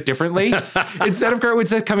little bit differently. Instead of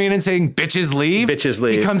Kurtwood coming in and saying, bitches leave.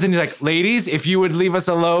 He comes in and he's like, ladies, if you would leave us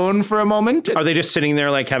alone for a moment. Are they just sitting there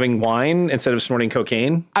like having wine instead of snorting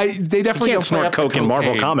cocaine? They definitely you can't snort coke in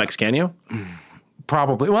Marvel Comics, can you?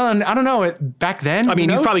 Probably. Well, and I don't know. Back then, I mean,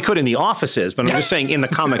 you probably could in the offices, but I'm just saying in the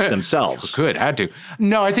comics themselves. Had to.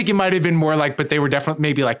 No, I think it might have been more like, but they were definitely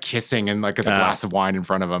maybe like kissing and like with a glass of wine in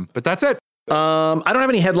front of them. But that's it. I don't have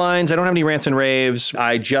any headlines. I don't have any rants and raves.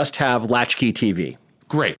 I just have Latchkey TV.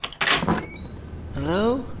 Great.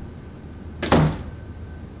 Hello?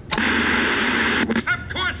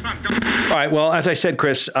 All right. Well, as I said,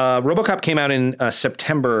 Chris, RoboCop came out in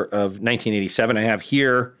September of 1987. I have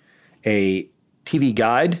here a TV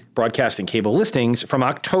guide, broadcast and cable listings from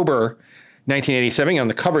October 1987. On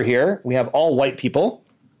the cover here, we have all white people.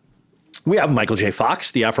 We have Michael J. Fox,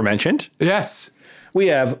 the aforementioned. Yes. We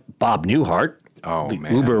have Bob Newhart, the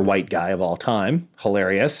man. uber white guy of all time.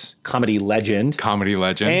 Hilarious. Comedy legend.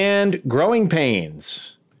 And Growing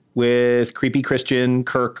Pains with creepy Christian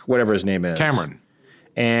Kirk, whatever his name is. Cameron.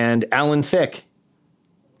 And Alan Thicke.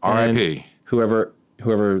 R.I.P. Whoever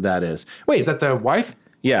that is. Wait. Is that the wife?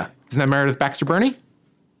 Yeah. Isn't that Meredith Baxter Birney?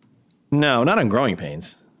 No, not on Growing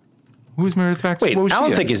Pains. Who was Meredith Baxter? Wait, what was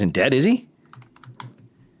Alan she Thicke in? isn't dead, is he?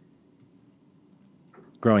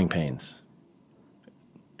 Growing Pains.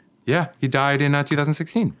 Yeah, he died in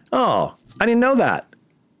 2016. Oh, I didn't know that.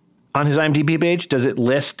 On his IMDb page, does it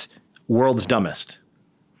list World's Dumbest?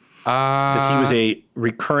 Because he was a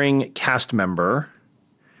recurring cast member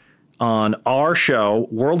on our show,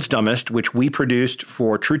 World's Dumbest, which we produced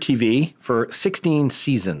for True TV for 16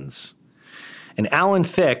 seasons. And Alan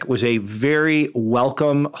Thicke was a very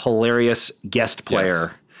welcome, hilarious guest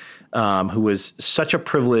player who was such a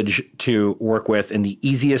privilege to work with and the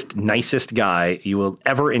easiest, nicest guy you will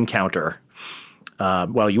ever encounter.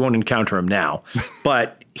 Well, you won't encounter him now,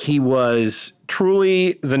 but he was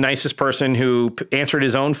truly the nicest person who answered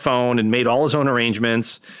his own phone and made all his own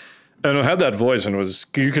arrangements. And had that voice and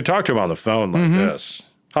you could talk to him on the phone like this.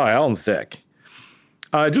 Hi, Alan Thicke.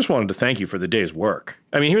 I just wanted to thank you for the day's work.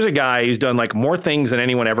 I mean, here's a guy who's done like more things than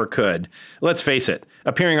anyone ever could. Let's face it,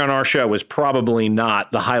 appearing on our show was probably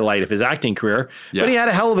not the highlight of his acting career, but he had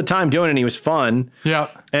a hell of a time doing it and he was fun. Yeah.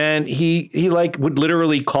 And he like would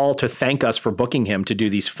literally call to thank us for booking him to do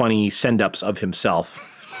these funny send-ups of himself.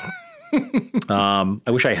 I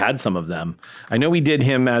wish I had some of them. I know we did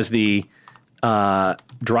him as the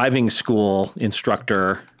driving school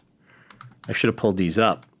instructor. I should have pulled these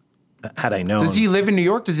up had I known. Does he live in New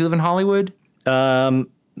York? Does he live in Hollywood? I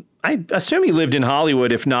assume he lived in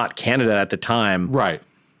Hollywood, if not Canada at the time. Right.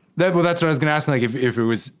 That's what I was going to ask. Like if it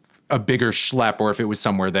was a bigger schlep or if it was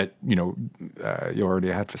somewhere that, you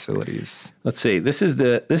already had facilities. Let's see. This is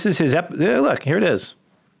his look, here it is.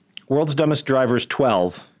 World's Dumbest Drivers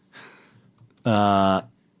 12.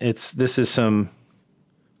 This is some,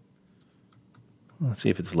 let's see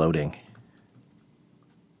if it's loading.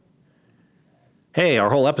 Hey, our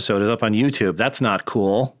whole episode is up on YouTube. That's not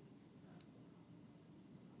cool.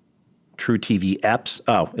 True TV EPs.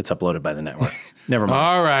 Oh, it's uploaded by the network. Never mind.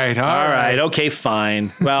 All right. Okay,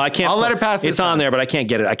 fine. Well, I can't. I'll let it pass. It's on there, but I can't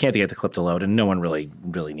get it. I can't get the clip to load, and no one really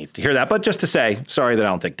needs to hear that. But just to say, sorry that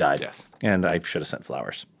Alan Thicke died. Yes. And I should have sent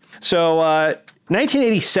flowers. So,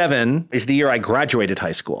 1987 is the year I graduated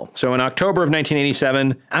high school. So in October of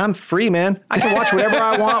 1987, I'm free, man. I can watch whatever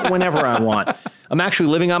I want, whenever I want. I'm actually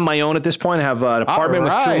living on my own at this point. I have an apartment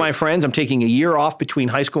with two of my friends. I'm taking a year off between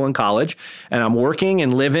high school and college, and I'm working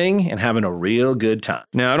and living and having a real good time.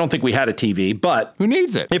 Now, I don't think we had a TV, but who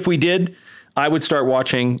needs it? If we did, I would start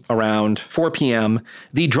watching around 4 p.m.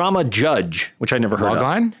 the drama Judge, which I never heard of.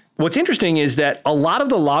 Logline? What's interesting is that a lot of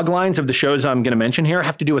the log lines of the shows I'm going to mention here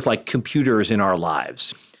have to do with like computers in our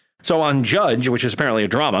lives. So on Judge, which is apparently a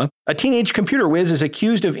drama, a teenage computer whiz is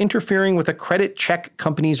accused of interfering with a credit check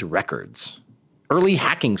company's records. Early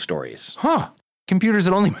hacking stories. Huh. Computers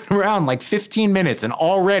had only been around like 15 minutes and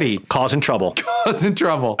already causing trouble.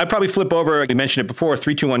 I'd probably flip over. We mentioned it before.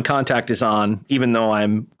 3-2-1 Contact is on, even though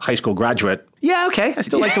I'm a high school graduate. Yeah, okay. I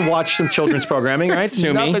still like to watch some children's programming, right?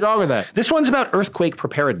 There's nothing wrong with that. This one's about earthquake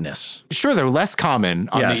preparedness. Sure, they're less common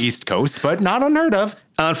on the East Coast, but not unheard of.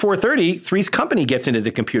 On 4:30, Three's Company gets into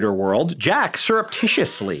the computer world. Jack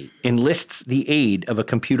surreptitiously enlists the aid of a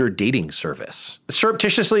computer dating service.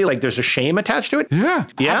 Surreptitiously, like there's a shame attached to it? Yeah,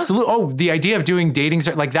 absolutely. Oh, the idea of doing dating,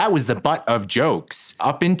 like that was the butt of jokes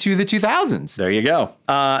up into the 2000s. There you go.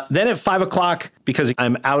 Then at 5 o'clock, because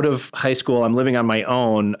I'm out of high school, I'm living on my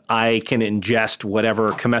own, I can ingest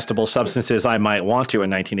whatever comestible substances I might want to in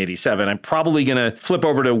 1987. I'm probably going to flip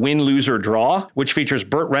over to Win, Lose, or Draw, which features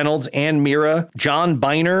Burt Reynolds, Ann Mira, John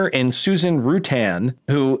Biner, and Susan Rutan,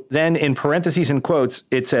 who then in parentheses and quotes,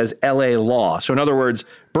 it says LA Law. So in other words,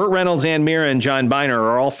 Burt Reynolds, Ann Mira, and John Biner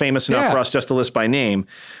are all famous enough for us just to list by name.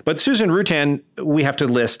 But Susan Rutan, we have to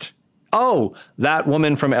list, oh, that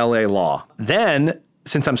woman from LA Law. Then,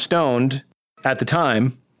 since I'm stoned at the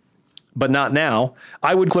time, but not now,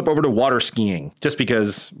 I would clip over to water skiing, just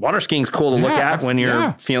because water skiing's cool to look at when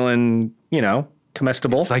you're feeling,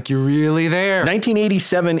 comestible. It's like you're really there.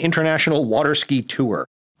 1987 International Water Ski Tour.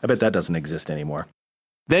 I bet that doesn't exist anymore.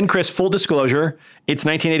 Then, Chris, full disclosure, it's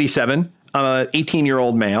 1987. I'm an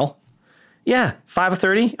 18-year-old male. Yeah,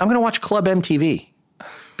 5:30, I'm going to watch Club MTV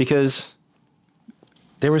because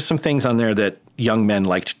there were some things on there that young men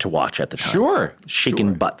liked to watch at the time. Sure.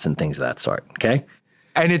 Shaking butts and things of that sort, okay?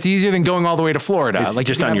 And it's easier than going all the way to Florida. It's like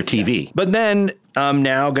just on your TV. Yeah. But then I'm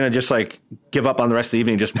now going to just like give up on the rest of the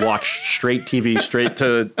evening, just watch straight TV, straight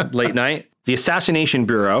to late night. The Assassination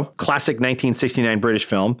Bureau, classic 1969 British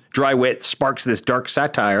film. Dry wit sparks this dark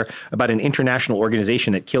satire about an international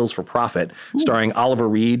organization that kills for profit, starring Oliver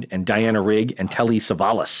Reed and Diana Rigg and Telly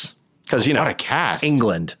Savalas. Because, what a cast.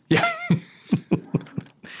 England. Yeah.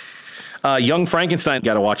 Young Frankenstein,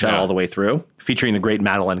 got to watch that all the way through. featuring the great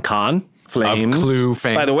Madeline Kahn. Flames. Of Clue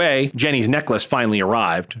fame. By the way, Jenny's necklace finally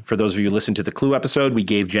arrived. For those of you who listened to the Clue episode, we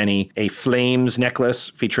gave Jenny a Flames necklace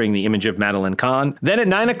featuring the image of Madeline Kahn. Then at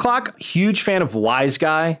 9 o'clock, huge fan of Wise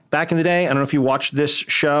Guy back in the day. I don't know if you watched this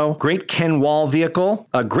show. Great Ken Wall vehicle.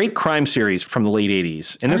 A great crime series from the late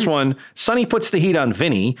 80s. In this one, Sonny puts the heat on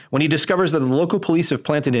Vinny when he discovers that the local police have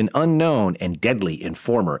planted an unknown and deadly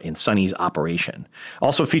informer in Sonny's operation.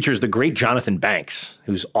 Also features the great Jonathan Banks,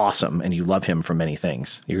 who's awesome, and you love him from many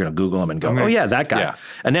things. You're going to Google him and go, oh yeah, that guy. Yeah.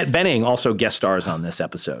 Annette Bening also guest stars on this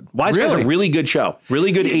episode. Wise Guy's a really good show.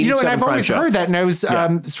 Really good 87 and I've always show. Heard that, and I was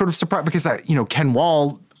sort of surprised because, Ken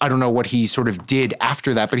Wall, I don't know what he sort of did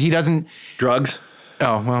after that, but he doesn't... Drugs?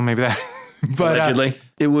 Oh, well, maybe that... But, allegedly.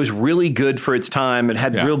 It was really good for its time. It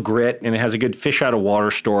had real grit, and it has a good fish out of water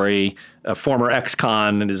story. A former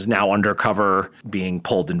ex-con and is now undercover, being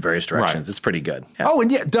pulled in various directions. Right. It's pretty good. Yeah. Oh,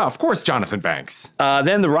 and of course, Jonathan Banks.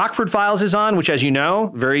 Then the Rockford Files is on, which, as you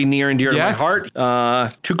know, very near and dear to my heart.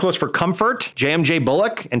 Too Close for Comfort, JMJ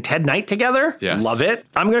Bullock and Ted Knight together. Yes. Love it.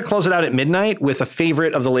 I'm going to close it out at midnight with a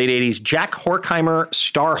favorite of the late 80s, Jack Horkheimer,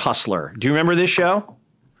 Star Hustler. Do you remember this show?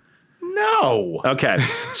 No. Okay.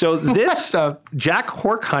 So this Jack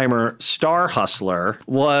Horkheimer Star Hustler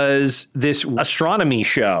was this astronomy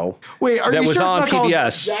show that was on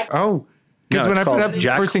PBS. Oh. Because when I put up,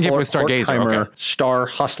 Jack first thing it was Stargazer. Okay. Star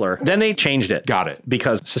Hustler. Then they changed it. Got it.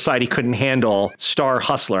 Because society couldn't handle Star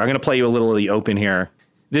Hustler. I'm going to play you a little of the open here.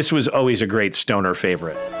 This was always a great stoner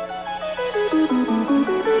favorite.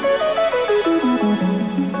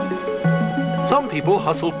 Some people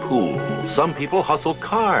hustle pools, some people hustle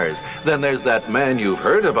cars. Then there's that man you've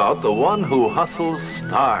heard about, the one who hustles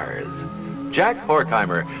stars. Jack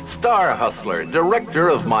Horkheimer, Star Hustler, director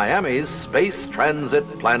of Miami's Space Transit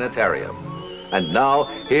Planetarium. And now,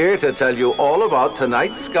 here to tell you all about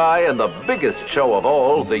tonight's sky and the biggest show of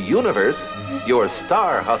all, the universe, your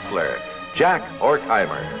Star Hustler, Jack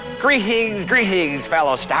Horkheimer. Greetings,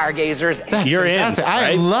 fellow stargazers. That's fantastic.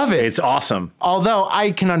 I love it. It's awesome. Although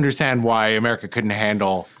I can understand why America couldn't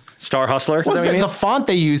handle Star Hustler. What's the font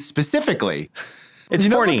they use specifically? It's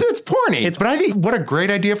porny. It's porny. But I think what a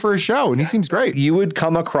great idea for a show, and he seems great. You would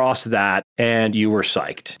come across that, and you were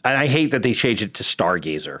psyched. And I hate that they changed it to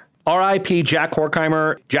Stargazer. R.I.P. Jack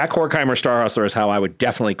Horkheimer. Jack Horkheimer Star Hustler is how I would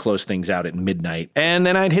definitely close things out at midnight. And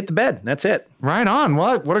then I'd hit the bed. That's it. Right on.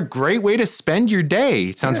 What a great way to spend your day.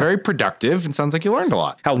 It sounds very productive. It sounds like you learned a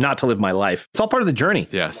lot. How not to live my life. It's all part of the journey.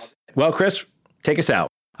 Yes. Well, Chris, take us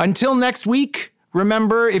out. Until next week,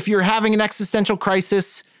 remember, if you're having an existential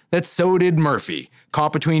crisis, that so did Murphy,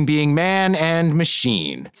 caught between being man and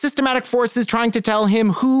machine. Systematic forces trying to tell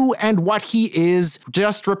him who and what he is.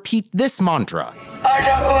 Just repeat this mantra. I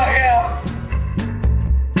got who I am.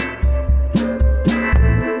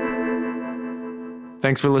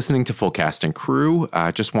 Thanks for listening to Full Cast and Crew.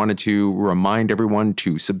 Just wanted to remind everyone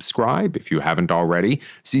to subscribe if you haven't already,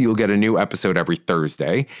 so you'll get a new episode every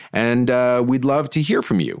Thursday. And we'd love to hear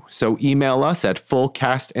from you. So email us at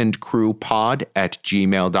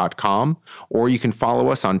fullcastandcrewpod@gmail.com, or you can follow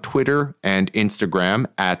us on Twitter and Instagram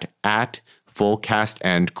at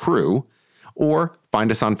fullcastandcrew, or find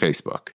us on Facebook.